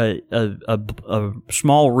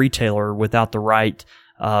small retailer without the right,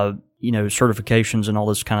 certifications and all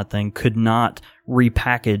this kind of thing could not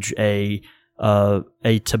repackage a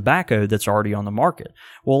tobacco that's already on the market.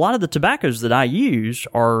 Well, a lot of the tobaccos that I use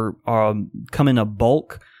are, come in a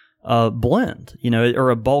bulk, blend, or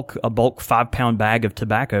a bulk 5-pound bag of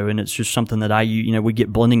tobacco. And it's just something that I use, we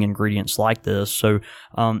get blending ingredients like this. So,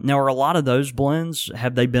 now are a lot of those blends,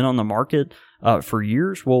 have they been on the market, for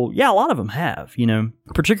years? Well, yeah, a lot of them have,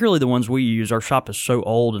 particularly the ones we use. Our shop is so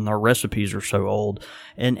old and our recipes are so old.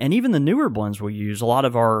 And even the newer blends we use, a lot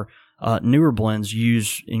of our, newer blends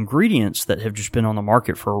use ingredients that have just been on the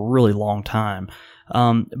market for a really long time.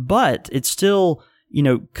 But it's still,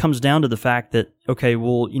 comes down to the fact that, okay,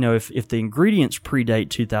 well, if the ingredients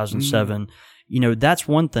predate 2007, that's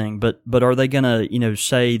one thing, but are they going to,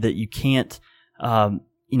 say that you can't,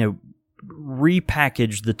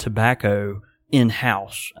 repackage the tobacco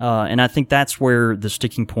in-house? And I think that's where the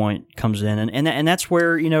sticking point comes in. And that's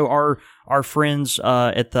where, our friends,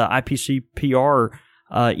 at the IPCPR,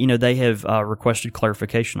 they have requested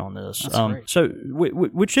clarification on this. So,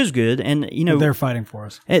 which is good, and they're fighting for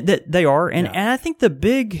us. They are, and I think the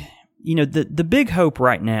big, the big hope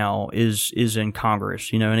right now is in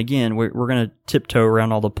Congress. And again, we're going to tiptoe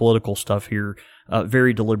around all the political stuff here,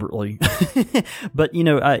 very deliberately. But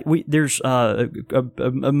there's a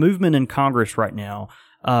movement in Congress right now.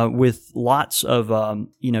 With lots of,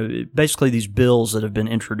 basically these bills that have been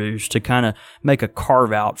introduced to kind of make a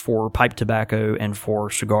carve out for pipe tobacco and for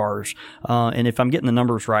cigars. And if I'm getting the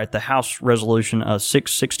numbers right, the House Resolution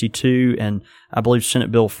 662 and I believe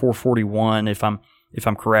Senate Bill 441, if I'm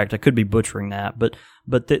correct, I could be butchering that, but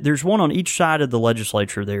there's one on each side of the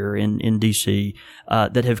legislature there in DC,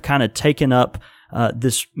 that have kind of taken up,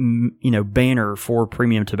 this, banner for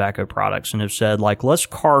premium tobacco products and have said, like, let's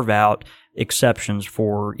carve out exceptions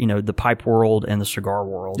for, the pipe world and the cigar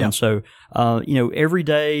world. Yeah. And so, every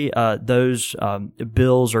day, those,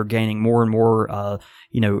 bills are gaining more and more,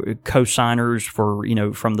 co-signers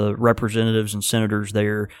for, from the representatives and senators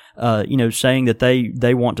there, saying that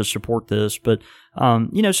they want to support this. But,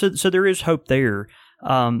 so there is hope there.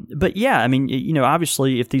 But yeah, I mean,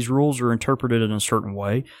 obviously if these rules are interpreted in a certain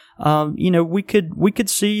way, we could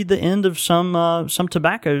see the end of some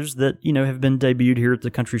tobaccos that, have been debuted here at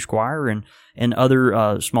the Country Squire and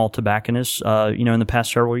other, small tobacconists, in the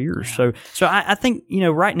past several years. So I think,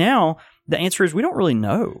 right now the answer is we don't really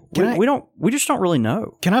know. We just don't really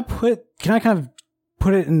know. Can I kind of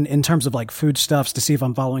put it in terms of like foodstuffs to see if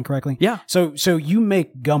I'm following correctly? Yeah. So you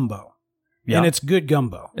make gumbo. Yeah. And it's good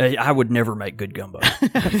gumbo. I would never make good gumbo. All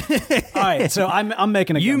right, so I'm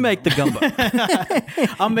making a gumbo. You make the gumbo.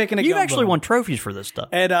 I'm making a gumbo. You've actually won trophies for this stuff.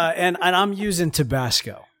 And I'm using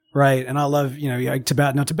Tabasco. Right. And I love,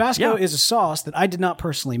 Tabasco. Now, Tabasco is a sauce that I did not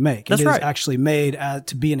personally make. That's it right. is actually made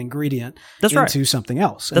to be an ingredient That's into right. something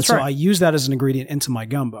else. And That's so right. I use that as an ingredient into my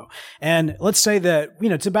gumbo. And let's say that,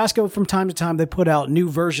 Tabasco from time to time, they put out new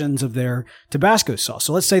versions of their Tabasco sauce.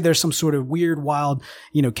 So let's say there's some sort of weird, wild,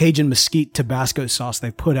 Cajun mesquite Tabasco sauce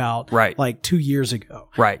they put out right. like 2 years ago.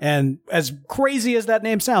 Right. And as crazy as that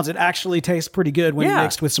name sounds, it actually tastes pretty good when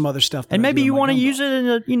mixed with some other stuff. And maybe you want to use it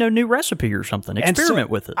in a, new recipe or something. Experiment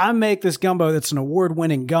with it. I make this gumbo that's an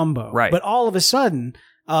award-winning gumbo. Right. But all of a sudden,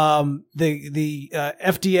 the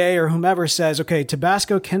FDA or whomever says, okay,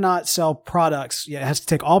 Tabasco cannot sell products. Yeah, it has to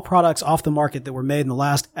take all products off the market that were made in the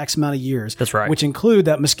last X amount of years. That's right. Which include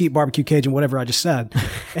that mesquite barbecue Cajun, whatever I just said.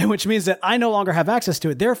 And which means that I no longer have access to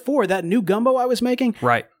it. Therefore, that new gumbo I was making,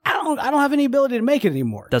 right. I don't have any ability to make it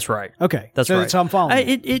anymore. That's right. Okay. That's right. So I'm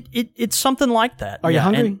following. It's something like that. Are you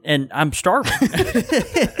hungry? And I'm starving.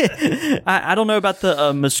 I don't know about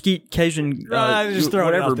the mesquite Cajun just throw it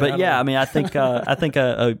whatever, out there. but yeah, I mean, I think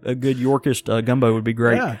a good Yorkist gumbo would be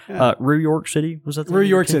great. Yeah. Rue York City, was that the Rue name?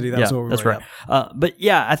 York City. That's what we that's were. right. But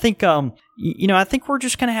yeah, I think I think we're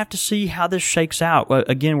just going to have to see how this shakes out.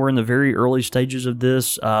 Again, we're in the very early stages of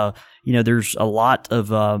this. There's a lot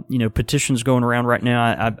of petitions going around right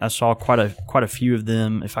now. I saw quite a few of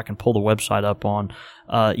them. If I can pull the website up on,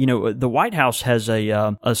 the White House has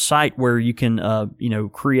a site where you can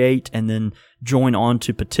create and then join on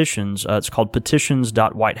to petitions. It's called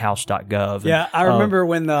petitions.whitehouse.gov. Yeah, I remember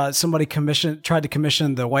when somebody tried to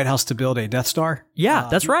commission the White House to build a Death Star. Yeah,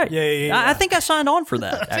 that's right. Yeah. I think I signed on for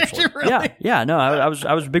that, actually. Really? Yeah. No, I was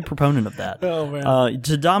a big proponent of that. Oh, man.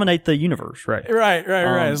 To dominate the universe, right? Right.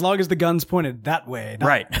 As long as the gun's pointed that way, not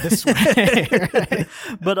right, this way.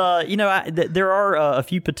 But there are a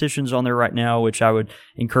few petitions on there right now, which I would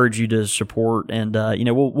encourage you to support, and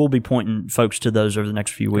we'll be pointing folks to those over the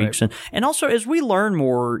next few weeks, and also as we learn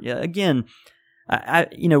more. Again,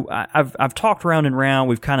 I've talked round and round.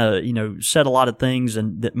 We've kind of said a lot of things,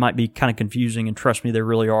 and that might be kind of confusing. And trust me, they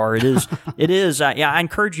really are. It is. I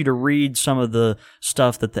encourage you to read some of the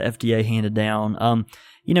stuff that the FDA handed down.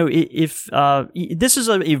 If this is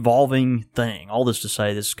an evolving thing, all this to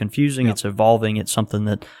say, this is confusing. Yep. It's evolving. It's something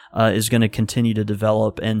that is going to continue to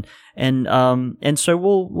develop, and so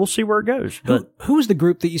we'll see where it goes. But who was the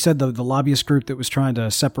group that you said the lobbyist group that was trying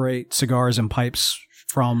to separate cigars and pipes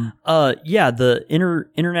from? The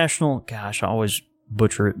international. Gosh, I always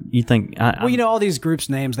butcher it. You think? All these groups'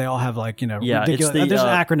 names, they all have ridiculous. There's an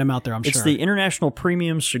acronym out there. I'm sure it's the International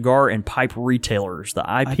Premium Cigar and Pipe Retailers, the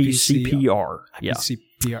IPCPR. IPCPR.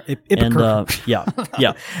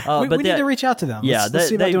 But we need to reach out to them. Let's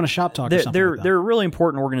see about doing a shop talk or something. They're a really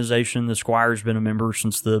important organization. The Squire's been a member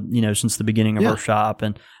since the beginning of our shop,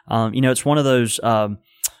 and it's one of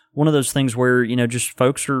those things where just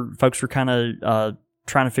folks are kind of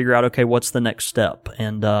trying to figure out, okay, what's the next step,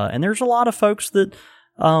 and there's a lot of folks that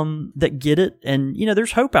get it, and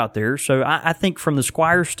there's hope out there. So I think from the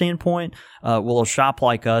Squire standpoint, will a shop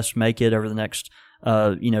like us make it over the next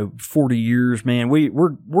 40 years? Man,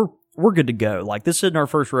 we're good to go. Like, this isn't our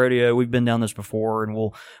first rodeo. We've been down this before, and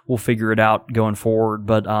we'll figure it out going forward.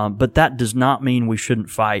 But that does not mean we shouldn't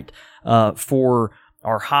fight for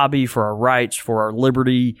our hobby, for our rights, for our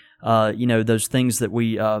liberty. Those things that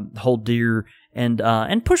we hold dear,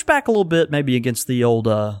 and push back a little bit, maybe against the old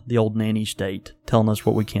nanny state telling us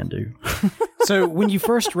what we can't do. So when you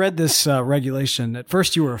first read this regulation, at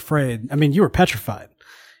first you were afraid. I mean, you were petrified.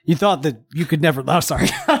 You thought that you could never. Oh, sorry.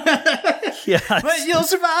 Yeah, but you'll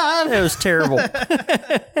survive. It was terrible.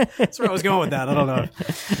 That's where I was going with that. I don't know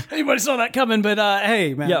if anybody saw that coming, but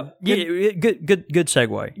hey, man. Good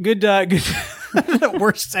segue. Good. The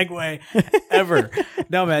worst segue ever.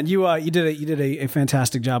 No, man, you did a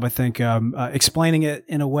fantastic job. I think explaining it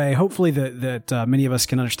in a way, hopefully that many of us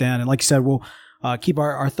can understand. And like you said, we'll keep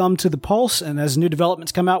our thumb to the pulse, and as new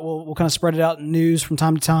developments come out, we'll kind of spread it out in news from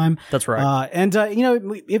time to time. That's right.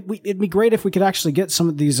 It'd be great if we could actually get some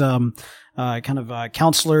of these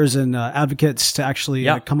counselors and advocates to actually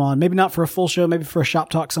come on. Maybe not for a full show, maybe for a shop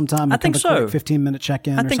talk sometime. I think so. 15-minute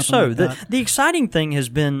check-in. I think so. The exciting thing has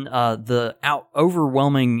been the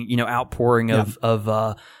overwhelming outpouring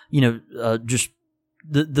of just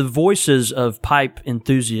the voices of pipe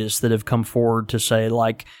enthusiasts that have come forward to say,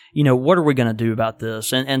 like, what are we going to do about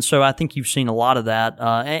this? And so I think you've seen a lot of that,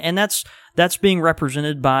 and that's being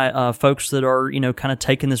represented by folks that are kind of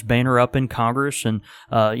taking this banner up in Congress, and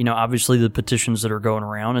obviously the petitions that are going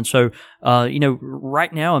around. And so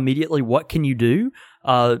right now, immediately, what can you do?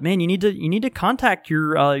 Man, you need to contact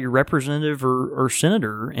your representative or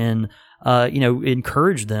senator, and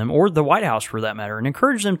encourage them, or the White House for that matter, and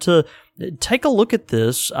encourage them to take a look at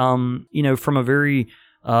this, from a very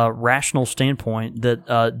rational standpoint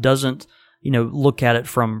that doesn't look at it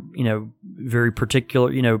from very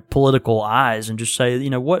particular political eyes, and just say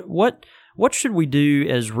what should we do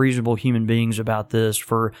as reasonable human beings about this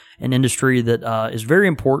for an industry that is very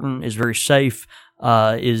important, is very safe,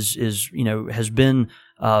 has been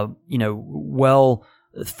well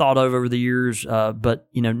thought of over the years, but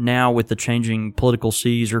now with the changing political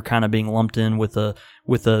seas are kind of being lumped in with a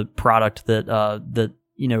product that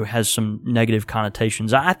has some negative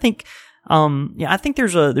connotations. I think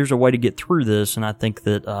there's a way to get through this, and I think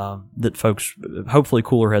that folks, hopefully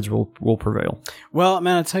cooler heads will prevail. Well,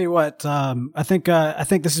 man, I tell you what, I think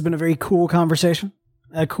this has been a very cool conversation.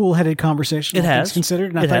 A cool-headed conversation. It has.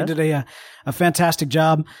 Considered, and I think you did a fantastic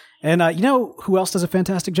job. And who else does a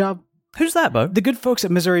fantastic job? Who's that, Bo? The good folks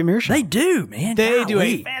at Missouri Meerschaum. They do, man. They do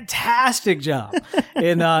a Golly. fantastic job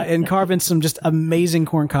in carving some just amazing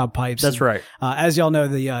corncob pipes. That's right. As y'all know,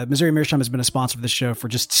 the Missouri Meerschaum has been a sponsor of the show for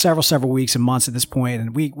just several weeks and months at this point,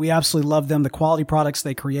 and we absolutely love them. The quality products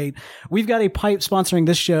they create. We've got a pipe sponsoring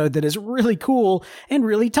this show that is really cool and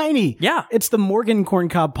really tiny. Yeah. It's the Morgan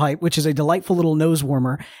corncob pipe, which is a delightful little nose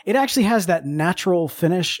warmer. It actually has that natural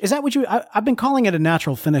finish. Is that what I've been calling it a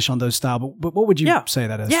natural finish on those style, but what would you say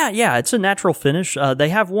that is? Yeah, it's a natural finish. They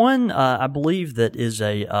have one, I believe, that is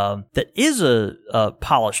a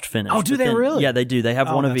polished finish. Oh, do they really? Yeah, they do. They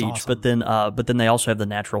have one of each, awesome. but then they also have the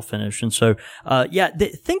natural finish. And so,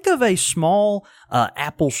 think of a small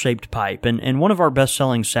apple-shaped pipe, and one of our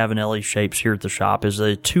best-selling Savinelli shapes here at the shop is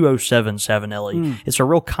a 207 Savinelli. It's a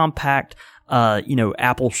real compact,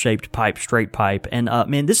 apple-shaped pipe, straight pipe, and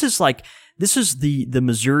man, this is the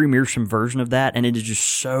Missouri Meerschaum version of that, and it is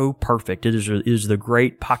just so perfect. It is the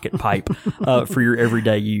great pocket pipe for your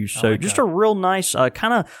everyday use. So just a real nice,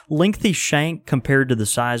 kind of lengthy shank compared to the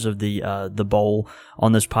size of the bowl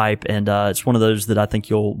on this pipe, and it's one of those that I think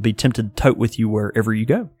you'll be tempted to tote with you wherever you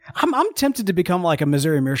go. I'm tempted to become like a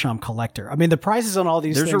Missouri Meerschaum collector. I mean, the prices on all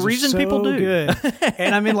these There's things a reason are so people do. Good.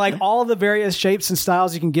 And I mean, like all the various shapes and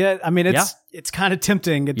styles you can get. I mean, it's kind of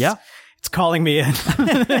tempting. It's calling me in.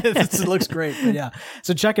 It looks great. But yeah.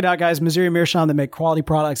 So check it out, guys. Missouri Meerschaum, they make quality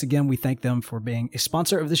products. Again, we thank them for being a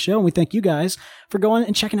sponsor of the show. And we thank you guys for going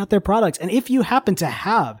and checking out their products. And if you happen to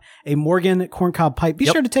have a Morgan corncob pipe, be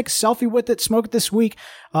sure to take a selfie with it, smoke it this week.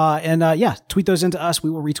 Tweet those into us.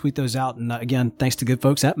 We will retweet those out. And again, thanks to good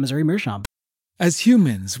folks at Missouri Meerschaum. As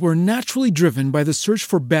humans, we're naturally driven by the search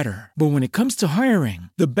for better. But when it comes to hiring,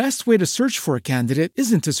 the best way to search for a candidate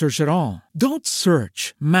isn't to search at all. Don't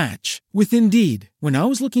search, match with Indeed. When I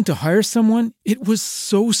was looking to hire someone, it was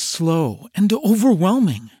so slow and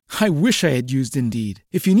overwhelming. I wish I had used Indeed.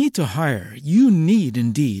 If you need to hire, you need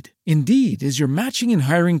Indeed. Indeed is your matching and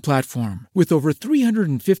hiring platform with over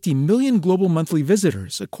 350 million global monthly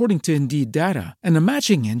visitors, according to Indeed data, and a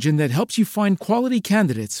matching engine that helps you find quality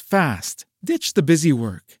candidates fast. Ditch the busy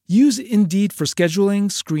work. Use Indeed for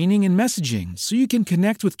scheduling, screening, and messaging so you can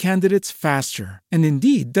connect with candidates faster. And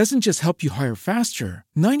Indeed doesn't just help you hire faster.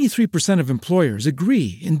 93% of employers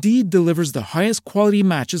agree Indeed delivers the highest quality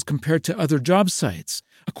matches compared to other job sites,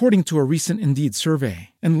 according to a recent Indeed survey.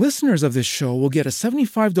 And listeners of this show will get a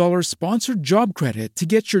 $75 sponsored job credit to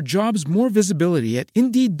get your jobs more visibility at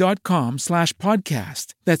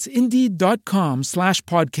Indeed.com/podcast. That's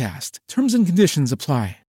Indeed.com/podcast. Terms and conditions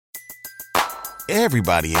apply.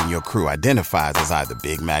 Everybody in your crew identifies as either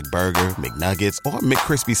Big Mac Burger, McNuggets, or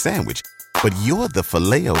McCrispy Sandwich. But you're the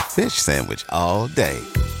Filet-O-Fish Sandwich all day.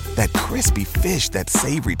 That crispy fish, that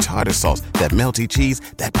savory tartar sauce, that melty cheese,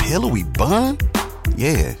 that pillowy bun.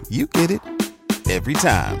 Yeah, you get it. Every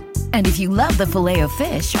time. And if you love the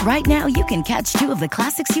Filet-O-Fish, right now you can catch two of the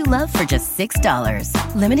classics you love for just $6.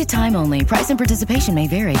 Limited time only. Price and participation may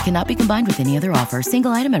vary. Cannot be combined with any other offer.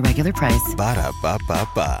 Single item at regular price.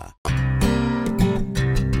 Ba-da-ba-ba-ba.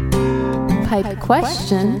 Pipe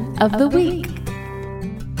question of the week.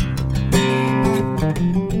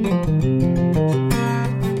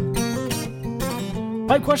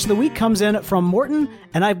 Pipe question of the week comes in from Morton,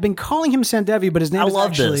 and I've been calling him Sandevi, but his name is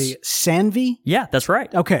actually Sanvi. Yeah, that's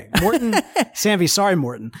right. Okay, Morton Sanvi. Sorry,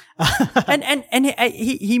 Morton. and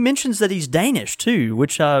he mentions that he's Danish too,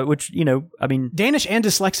 which I mean, Danish and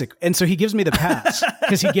dyslexic, and so he gives me the pass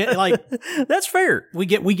because he get like that's fair. We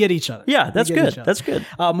get each other. Yeah, that's good. That's good.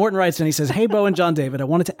 Morton writes and he says, "Hey, Bo and John David, I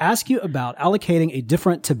wanted to ask you about allocating a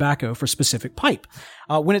different tobacco for specific pipe.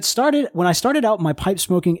 When I started out my pipe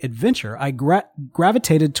smoking adventure, I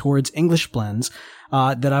gravitated towards English blends,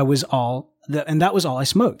 and that was all I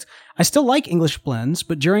smoked. I still like English blends,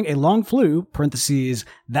 but during a long flu, parentheses,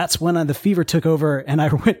 that's when the fever took over and I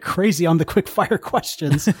went crazy on the quick fire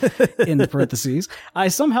questions, in the parentheses, I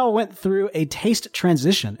somehow went through a taste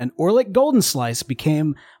transition and Orlik Golden Slice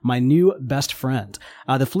became my new best friend.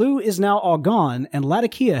 The flu is now all gone and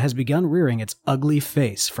Latakia has begun rearing its ugly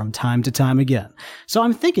face from time to time again. So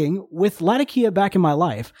I'm thinking, with Latakia back in my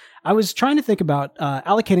life, I was trying to think about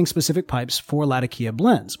allocating specific pipes for Latakia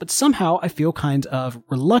blends, but somehow I feel kind of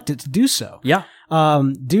reluctant to do so. Yeah.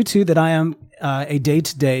 Due to that I am a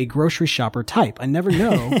day-to-day grocery shopper type. I never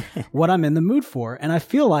know what I'm in the mood for, and I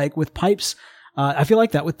feel like with pipes, I feel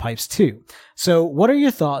like that with pipes too. So what are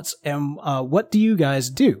your thoughts, and what do you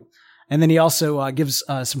guys do? And then he also gives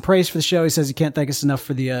some praise for the show. He says he can't thank us enough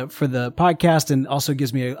for the podcast, and also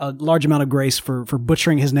gives me a large amount of grace for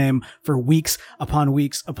butchering his name for weeks upon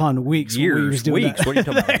weeks upon weeks. Years, weeks. What are you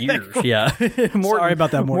talking about? Years, yeah. Sorry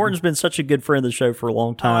about that, Morton. Morton's been such a good friend of the show for a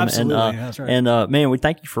long time. Oh, absolutely. That's right. And man, we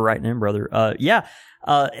thank you for writing in, brother.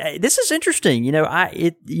 This is interesting.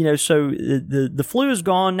 So the flu is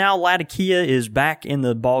gone. Now Latakia is back in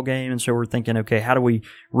the ball game. And so we're thinking, okay, how do we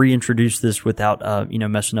reintroduce this without,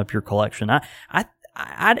 messing up your collection? I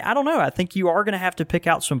don't know. I think you are going to have to pick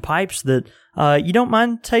out some pipes that, you don't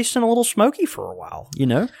mind tasting a little smoky for a while,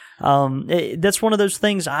 that's one of those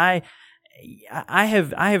things I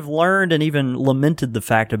have learned and even lamented the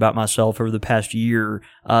fact about myself over the past year,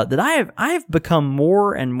 that I have become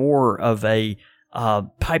more and more of a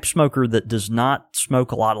pipe smoker that does not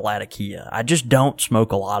smoke a lot of Latakia. I just don't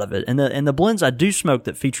smoke a lot of it. And the blends I do smoke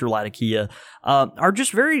that feature Latakia, are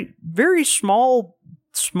just very, very small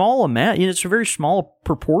amount. It's a very small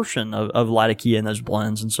proportion of Latakia in those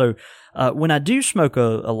blends. And so, when I do smoke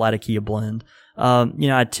a Latakia blend,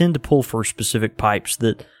 I tend to pull for specific pipes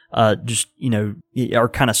that, are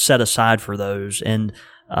kind of set aside for those. And,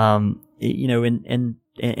 and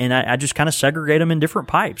I just kind of segregate them in different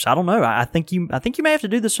pipes. I don't know. I think you may have to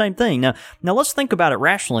do the same thing. Now let's think about it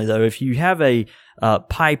rationally though. If you have a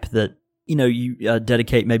pipe that you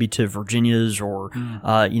dedicate maybe to Virginias or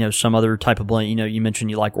some other type of blend. You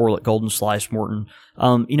mentioned you like Orlet Golden Slice, Morton.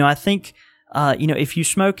 I think if you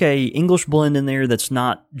smoke a English blend in there that's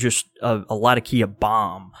not just a Latakia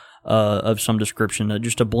bomb of some description,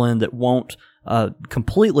 just a blend that won't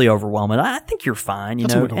completely overwhelm it, I think you're fine,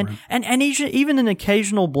 and even an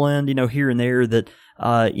occasional blend, here and there that,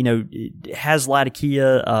 has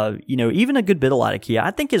Latakia, even a good bit of Latakia.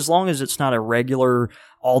 I think as long as it's not a regular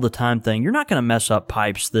all the time thing, you're not going to mess up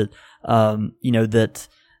pipes that,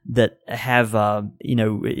 that have,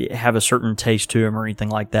 have a certain taste to them or anything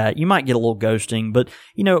like that. You might get a little ghosting, but,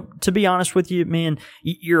 to be honest with you, man,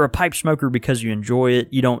 you're a pipe smoker because you enjoy it.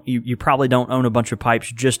 You probably don't own a bunch of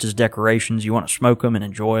pipes just as decorations. You want to smoke them and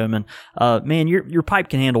enjoy them. And, man, your pipe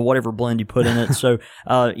can handle whatever blend you put in it. So,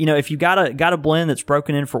 if you got a blend that's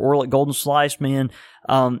broken in for Orlet Golden Slice, man,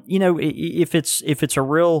 if it's a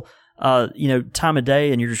real, time of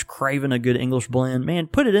day and you're just craving a good English blend, man,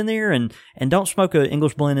 put it in there and don't smoke an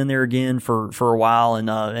English blend in there again for a while.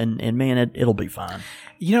 And man, it'll be fine.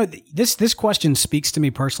 This question speaks to me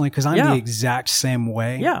personally because I'm the exact same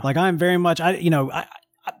way. Yeah. Like I'm very much,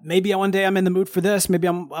 maybe one day I'm in the mood for this, maybe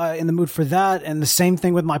I'm in the mood for that. And the same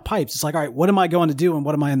thing with my pipes. It's like, all right, what am I going to do and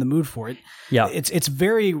what am I in the mood for? It's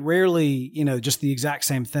very rarely, just the exact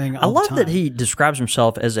same thing. I love that he describes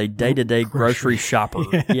himself as a day-to-day grocery shopper.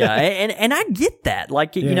 Yeah. And I get that.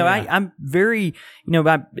 Like, I'm very,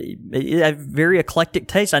 I have very eclectic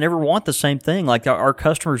taste. I never want the same thing. Like our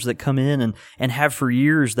customers that come in and have for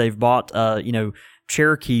years, they've bought,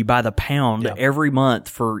 Cherokee by the pound every month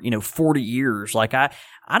for 40 years. Like I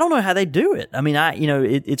don't know how they do it. I mean,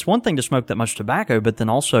 it's one thing to smoke that much tobacco, but then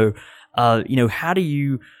also, how do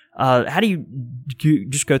you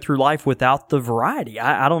just go through life without the variety?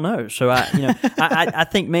 I don't know. So I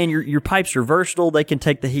think, man, your pipes are versatile. They can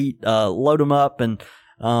take the heat, load them up and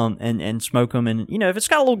smoke them. And, if it's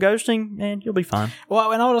got a little ghosting, man, you'll be fine.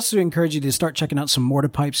 Well, and I would also encourage you to start checking out some mortar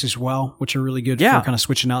pipes as well, which are really good for kind of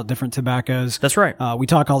switching out different tobaccos. That's right. We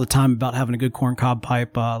talk all the time about having a good corncob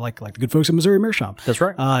pipe, like the good folks at Missouri Meerschaum. That's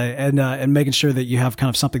right. And making sure that you have kind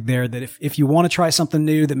of something there that if you want to try something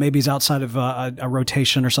new that maybe is outside of a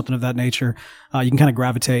rotation or something of that nature, you can kind of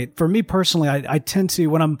gravitate. For me personally, I tend to,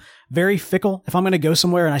 when I'm very fickle, if I'm going to go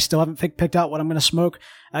somewhere and I still haven't picked out what I'm going to smoke,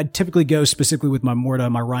 I'd typically go specifically with my Morta,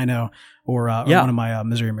 my Rhino, or one of my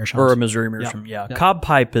Missouri Meerschaums. Or a Missouri Meerschaum, Cob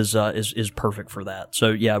pipe is perfect for that.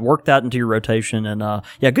 So work that into your rotation, and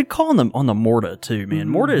good call on the Morta too, man.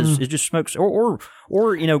 Morta is just smokes, or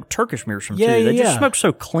Turkish Meerschaum too. They just smoke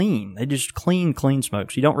so clean. They just clean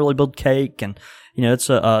smokes. You don't really build cake, and it's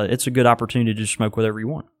a good opportunity to just smoke whatever you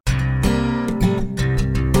want.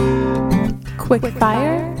 Quick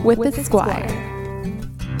Fire with the Squire.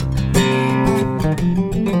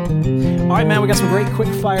 All right, man, we got some great quick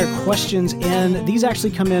fire questions in. These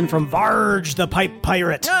actually come in from Varge, the pipe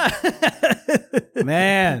pirate.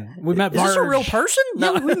 Man, we met Varge. Is this a real person?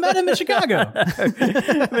 No, we met him in Chicago.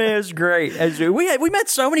 Man, it's great. We met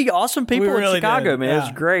so many awesome people in Chicago, man. It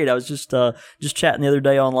was great. I was just chatting the other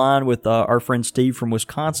day online with our friend Steve from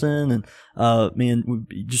Wisconsin, and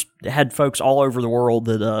we just had folks all over the world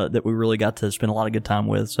that we really got to spend a lot of good time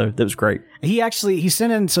with. So that was great. He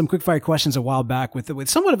sent in some quick fire questions a while back with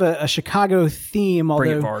somewhat of a Chicago theme,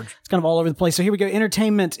 although it's kind of all over the place. So here we go.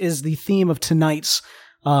 Entertainment is the theme of tonight's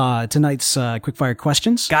quick fire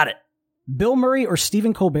questions. Got it. Bill Murray or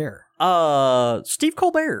Stephen Colbert? Steve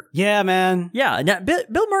Colbert. Yeah, man. Yeah, now,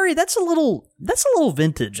 Bill Murray. That's a little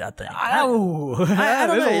vintage, I think. Oh, I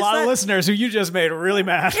don't there's know. a lot It's of not- listeners who you just made really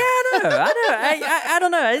mad. Yeah, I know. I don't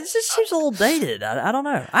know. It just seems a little dated. I don't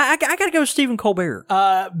know. I got to go with Stephen Colbert.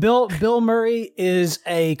 Bill Murray is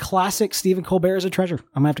a classic. Stephen Colbert is a treasure.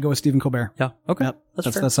 I'm gonna have to go with Stephen Colbert. Yeah. Okay. Yep. That's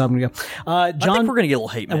fair. That's how I'm gonna go. I John, think we're gonna get a little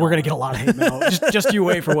hate mail. we're gonna get a lot of hate mail. just you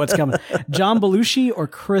wait for what's coming. John Belushi or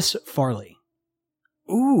Chris Farley?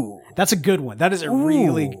 Ooh, That's a good one. That is a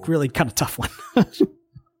really, really kind of tough one.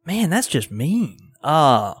 man, that's just mean.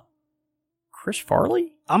 Chris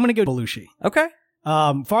Farley. I'm gonna go Belushi. Okay.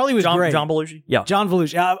 Farley was great. John Belushi. Yeah. John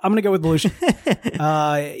Belushi. I'm going to go with Belushi.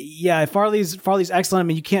 Yeah, Farley's excellent. I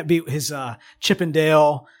mean, you can't beat his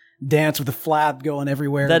Chippendale dance with the flap going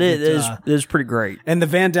everywhere. That is pretty great. And the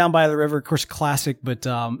van down by the river, of course, classic. But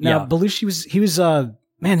now Yeah. Belushi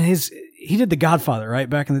he did The Godfather, right?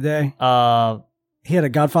 Back in the day. He had a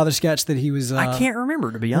Godfather sketch that he was. I can't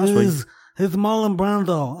remember, to be honest with you. His Marlon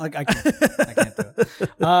Brando. I can't do it.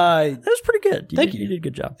 That was pretty good. Thank you. You did a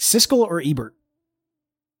good job. Siskel or Ebert?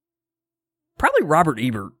 Probably Robert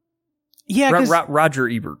Ebert. Yeah, because Roger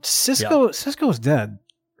Ebert. Siskel was dead,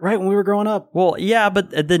 right, when we were growing up. Well, yeah,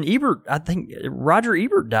 but then Ebert, I think Roger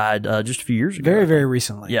Ebert died just a few years ago. Very, very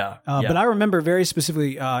recently. Yeah. But I remember very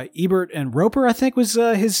specifically Ebert and Roper, I think, was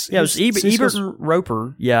his. Yeah, it was Ebert Siskel's- and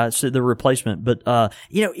Roper. Yeah, it's the replacement. But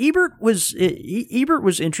Ebert was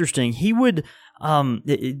interesting. He would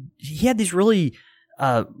he had these really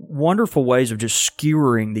wonderful ways of just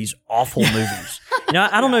skewering these awful movies.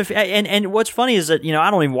 I don't know if and what's funny is that I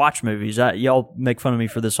don't even watch movies. Y'all make fun of me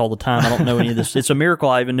for this all the time. I don't know any of this. It's a miracle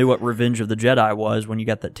I even knew what Revenge of the Jedi was when you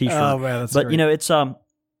got that T-shirt. Oh man, that's But great. it's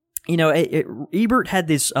Ebert had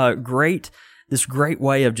this great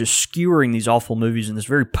way of just skewering these awful movies in this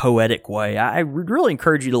very poetic way. I would really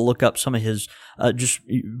encourage you to look up some of his just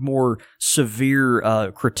more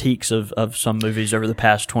severe critiques of some movies over the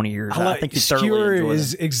past 20 years. I think you thoroughly skewer enjoy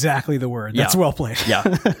is them. exactly the word. Yeah. That's well played. Yeah.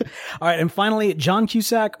 All right, and finally, John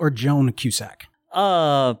Cusack or Joan Cusack?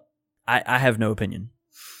 I have no opinion.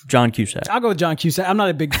 John Cusack. I'll go with John Cusack. I'm not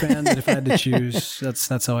a big fan, but if I had to choose,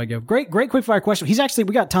 that's how I go. Great quick fire question. We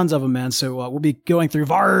got tons of them, man. So we'll be going through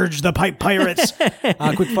Varge the Pipe Pirates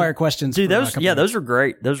quick fire questions. Dude, for, those are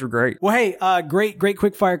great. Those are great. Well, hey, great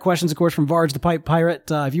quick fire questions, of course, from Varge the Pipe Pirate.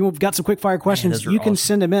 If you've got some quick fire questions, those are you can awesome.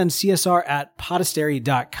 send them in,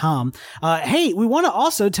 csr@podastery.com. Hey, we want to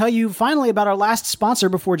also tell you finally about our last sponsor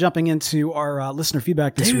before jumping into our listener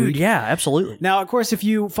feedback this Dude, week. yeah, absolutely. Now, of course, if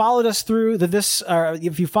you followed us through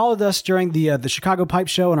if you followed us during the Chicago Pipe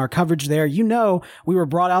Show and our coverage there, we were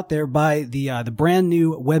brought out there by the brand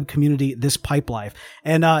new web community, This Pipe Life,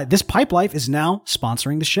 and This Pipe Life is now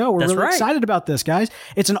sponsoring the show. We're That's really right. excited about this, guys.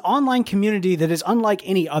 It's an online community that is unlike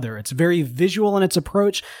any other. It's very visual in its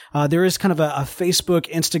approach. There is kind of a Facebook,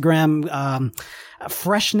 Instagram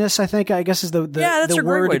freshness, I guess is the that's a great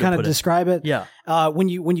word way to to kind of put it. describe it. Yeah. When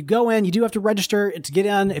you go in, you do have to register to get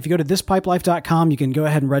in. If you go to thispipelife.com, you can go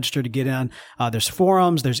ahead and register to get in. There's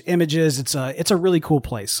forums, there's images. It's a really cool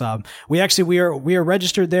place. We are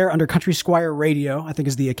registered there under Country Squire Radio, I think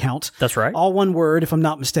is the account. That's right. All one word, if I'm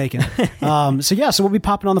not mistaken. So we'll be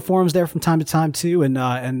popping on the forums there from time to time too. And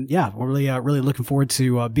we're really looking forward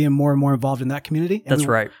to being more and more involved in that community. And That's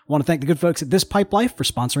right. Want to thank the good folks at This Pipe Life for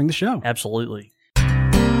sponsoring the show. Absolutely.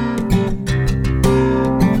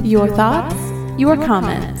 Your thoughts, your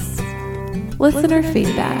comments, listener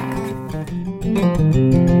feedback.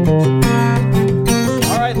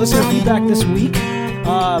 All right, listener feedback this week.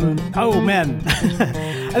 Oh man,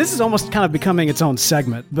 this is almost kind of becoming its own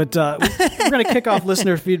segment, but we're going to kick off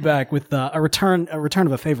listener feedback with a return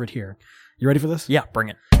of a favorite here. You ready for this? Yeah, bring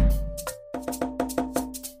it.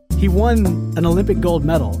 He won an Olympic gold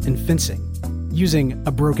medal in fencing using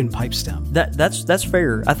a broken pipe stem. That's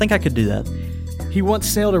fair. I think I could do that. He once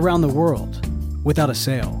sailed around the world without a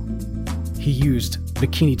sail. He used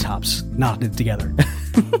bikini tops knotted together.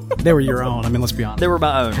 They were your own. I mean, let's be honest. They were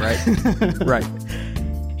my own, right? Right.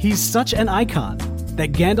 He's such an icon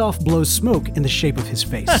that Gandalf blows smoke in the shape of his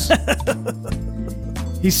face.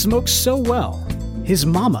 He smokes so well, his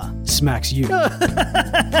mama smacks you.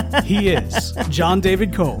 He is John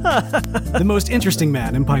David Cole, the most interesting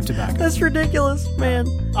man in pipe tobacco. That's ridiculous, man.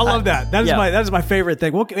 I love that. That is my favorite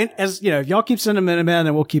thing. If y'all keep sending them in,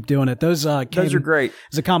 and we'll keep doing it. Those are great.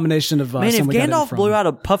 It's a combination of man. If someone got in Gandalf from- blew out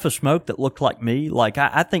a puff of smoke that looked like me, like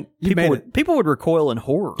I think people would recoil in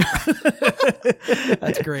horror.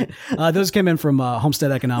 That's great. Those came in from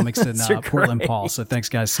Homestead Economics in Portland, great. Paul. So thanks,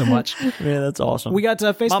 guys, so much. Yeah, that's awesome. We got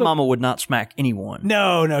Facebook. My mama would not smack anyone.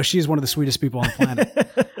 No, she's one of the sweetest people on the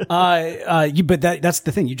planet. But that's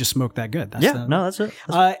the thing. You just smoke that good. That's it.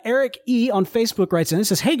 Eric E. on Facebook writes in and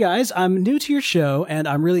says, "Hey guys, I'm new to your show and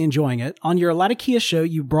I'm really enjoying it. On your Latakia show,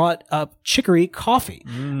 you brought up chicory coffee.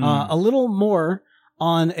 A little more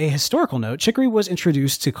on a historical note. Chicory was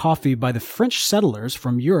introduced to coffee by the French settlers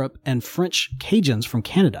from Europe and French Cajuns from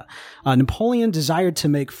Canada. Napoleon desired to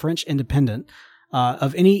make French independent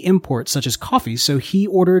of any imports such as coffee, so he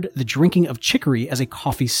ordered the drinking of chicory as a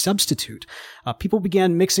coffee substitute. People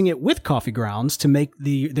began mixing it with coffee grounds to make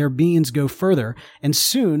their beans go further, and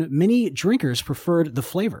soon many drinkers preferred the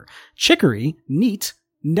flavor. Chicory, neat,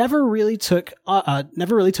 never really took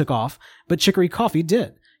off, but chicory coffee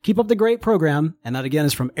did. Keep up the great program." And that again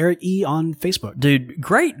is from Eric E. on Facebook. Dude,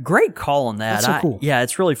 great call on that. That's so cool. Yeah,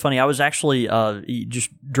 it's really funny. I was actually just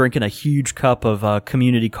drinking a huge cup of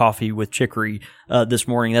community coffee with chicory this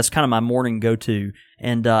morning. That's kind of my morning go-to.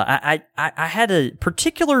 And I had a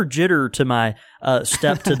particular jitter to my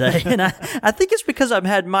step today, and I think it's because I've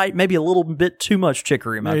had maybe a little bit too much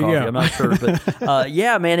chicory in my coffee. I'm not sure, but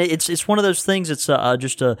yeah, man, it's one of those things. It's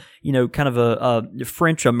just a kind of a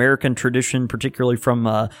French American tradition, particularly from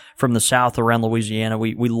the South around Louisiana.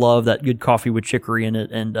 We love that good coffee with chicory in it,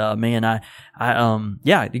 and man,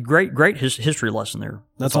 great history lesson there.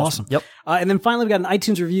 That's awesome. Yep. And then finally, we got an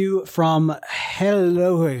iTunes review from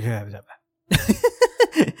Hello.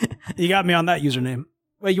 You got me on that username.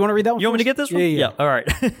 Wait, you want to read that one? You want me to get this one? Yeah. All right.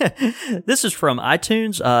 This is from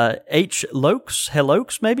iTunes. H.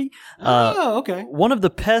 Lokes, maybe. Okay. One of the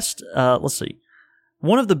best. Let's see.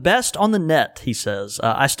 One of the best on the net, he says.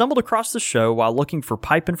 I stumbled across the show while looking for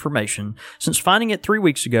pipe information. Since finding it 3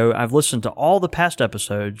 weeks ago, I've listened to all the past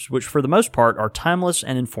episodes, which for the most part are timeless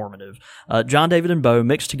and informative. John, David, and Bo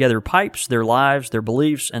mix together pipes, their lives, their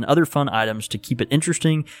beliefs, and other fun items to keep it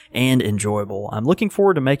interesting and enjoyable. I'm looking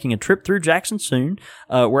forward to making a trip through Jackson soon,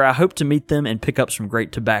 where I hope to meet them and pick up some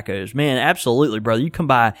great tobaccos. Man, absolutely, brother. You come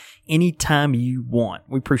by anytime you want.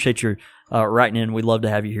 We appreciate your writing in. We'd love to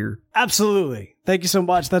have you here. Absolutely. Thank you so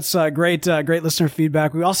much. That's great listener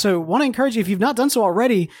feedback. We also want to encourage you, if you've not done so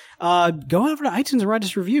already, go over to iTunes and write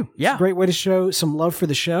us a review. Yeah. It's a great way to show some love for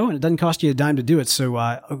the show, and it doesn't cost you a dime to do it. So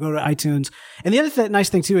go to iTunes. And the other nice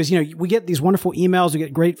thing, too, is, we get these wonderful emails. We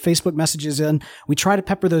get great Facebook messages in. We try to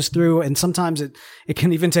pepper those through, and sometimes it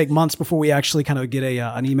can even take months before we actually kind of get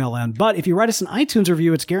an email in. But if you write us an iTunes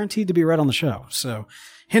review, it's guaranteed to be read on the show. So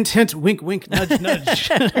hint, hint, wink, wink, nudge, nudge.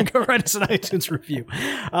 Go write us an iTunes review.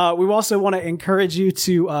 We also want to encourage you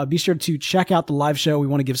to be sure to check out the live show. We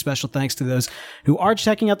want to give special thanks to those who are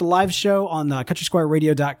checking out the live show on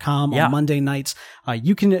countrysquireradio.com on Monday nights.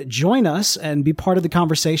 You can join us and be part of the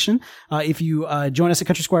conversation. If you join us at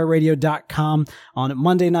countrysquireradio.com on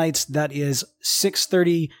Monday nights, that is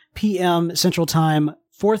 6:30 p.m. Central Time,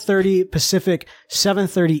 4:30 Pacific,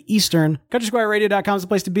 7:30 Eastern. CountrySquireRadio.com is the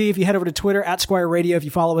place to be. If you head over to Twitter at Squire Radio, if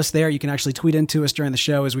you follow us there, you can actually tweet into us during the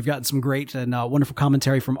show, as we've gotten some great and wonderful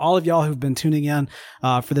commentary from all of y'all who've been tuning in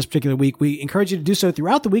for this particular week. We encourage you to do so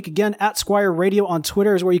throughout the week. Again, at Squire Radio on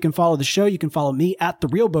Twitter is where you can follow the show. You can follow me at The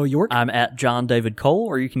Real Bo York. I'm at John David Cole,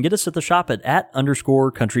 or you can get us at the shop at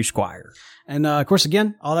 _Country Squire. And, of course,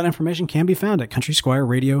 again, all that information can be found at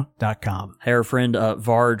countrysquireradio.com. Hey, our friend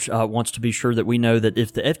Varge wants to be sure that we know that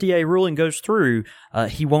if the FDA ruling goes through,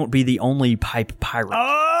 he won't be the only pipe pirate.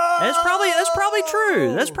 Oh! That's probably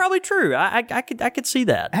true. That's probably true. I could see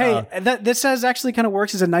that. Hey, this actually kind of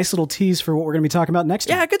works as a nice little tease for what we're going to be talking about next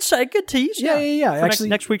week. Yeah, I could say good tease. Yeah. Actually,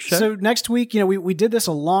 next week's show. So next week, we did this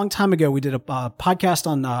a long time ago. We did a podcast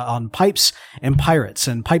on pipes and pirates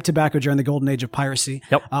and pipe tobacco during the golden age of piracy.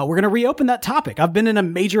 Yep. We're going to reopen that topic. I've been in a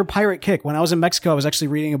major pirate kick. When I was in Mexico, I was actually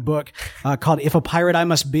reading a book called If a Pirate I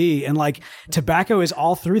Must Be. And tobacco is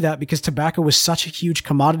all through that, because tobacco was such a huge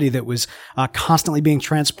commodity that was constantly being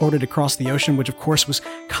transported across the ocean, which of course was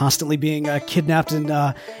constantly being kidnapped and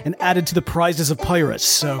added to the prizes of pirates.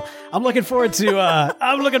 So I'm looking forward to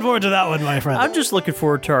that one, my friend. I'm just looking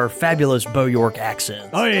forward to our fabulous Bo York accent.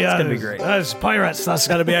 Oh yeah, it's gonna be great. That's pirates. That's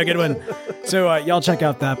gonna be a good one. So y'all check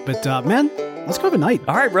out that. But man, let's go have a night.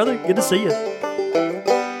 All right, brother. Good to see you.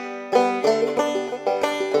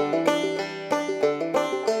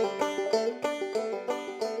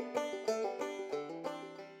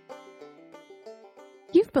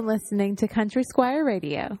 You've been listening to Country Squire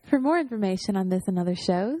Radio. For more information on this and other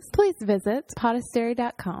shows, please visit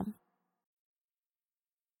podastery.com.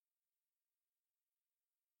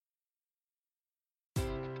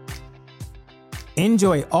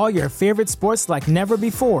 Enjoy all your favorite sports like never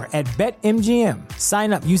before at BetMGM.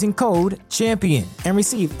 Sign up using code CHAMPION and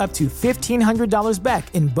receive up to $1,500 back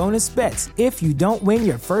in bonus bets if you don't win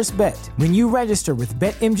your first bet. When you register with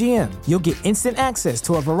BetMGM, you'll get instant access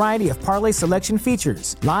to a variety of parlay selection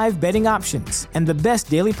features, live betting options, and the best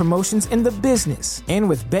daily promotions in the business. And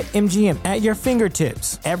with BetMGM at your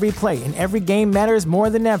fingertips, every play and every game matters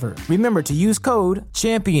more than ever. Remember to use code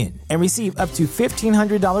CHAMPION and receive up to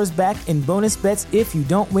 $1,500 back in bonus bets if you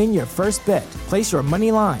don't win your first bet. Place your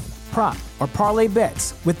money line, prop, or parlay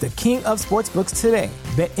bets with the king of sportsbooks today.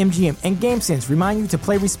 BetMGM and GameSense remind you to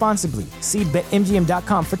play responsibly. See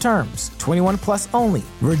BetMGM.com for terms. 21 plus only.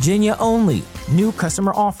 Virginia only. New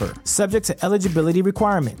customer offer. Subject to eligibility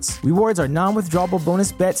requirements. Rewards are non-withdrawable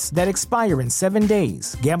bonus bets that expire in 7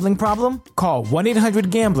 days. Gambling problem? Call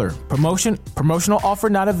 1-800-GAMBLER. Promotional offer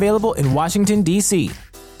not available in Washington, D.C.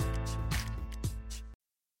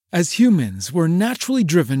 As humans, we're naturally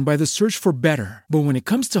driven by the search for better. But when it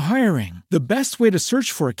comes to hiring, the best way to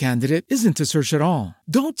search for a candidate isn't to search at all.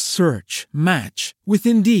 Don't search, match with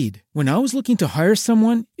Indeed. When I was looking to hire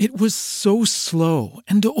someone, it was so slow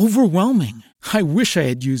and overwhelming. I wish I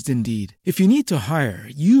had used Indeed. If you need to hire,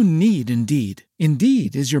 you need Indeed.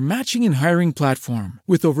 Indeed is your matching and hiring platform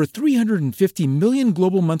with over 350 million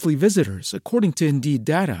global monthly visitors, according to Indeed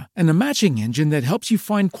data, and a matching engine that helps you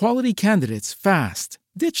find quality candidates fast.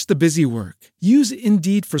 Ditch the busy work. Use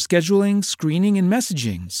Indeed for scheduling, screening, and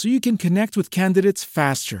messaging so you can connect with candidates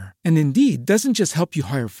faster. And Indeed doesn't just help you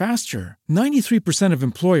hire faster. 93% of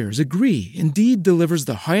employers agree Indeed delivers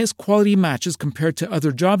the highest quality matches compared to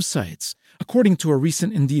other job sites, according to a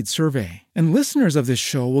recent Indeed survey. And listeners of this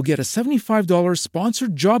show will get a $75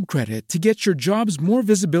 sponsored job credit to get your jobs more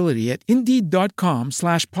visibility at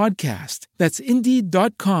Indeed.com/podcast. That's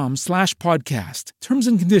Indeed.com/podcast. Terms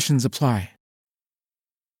and conditions apply.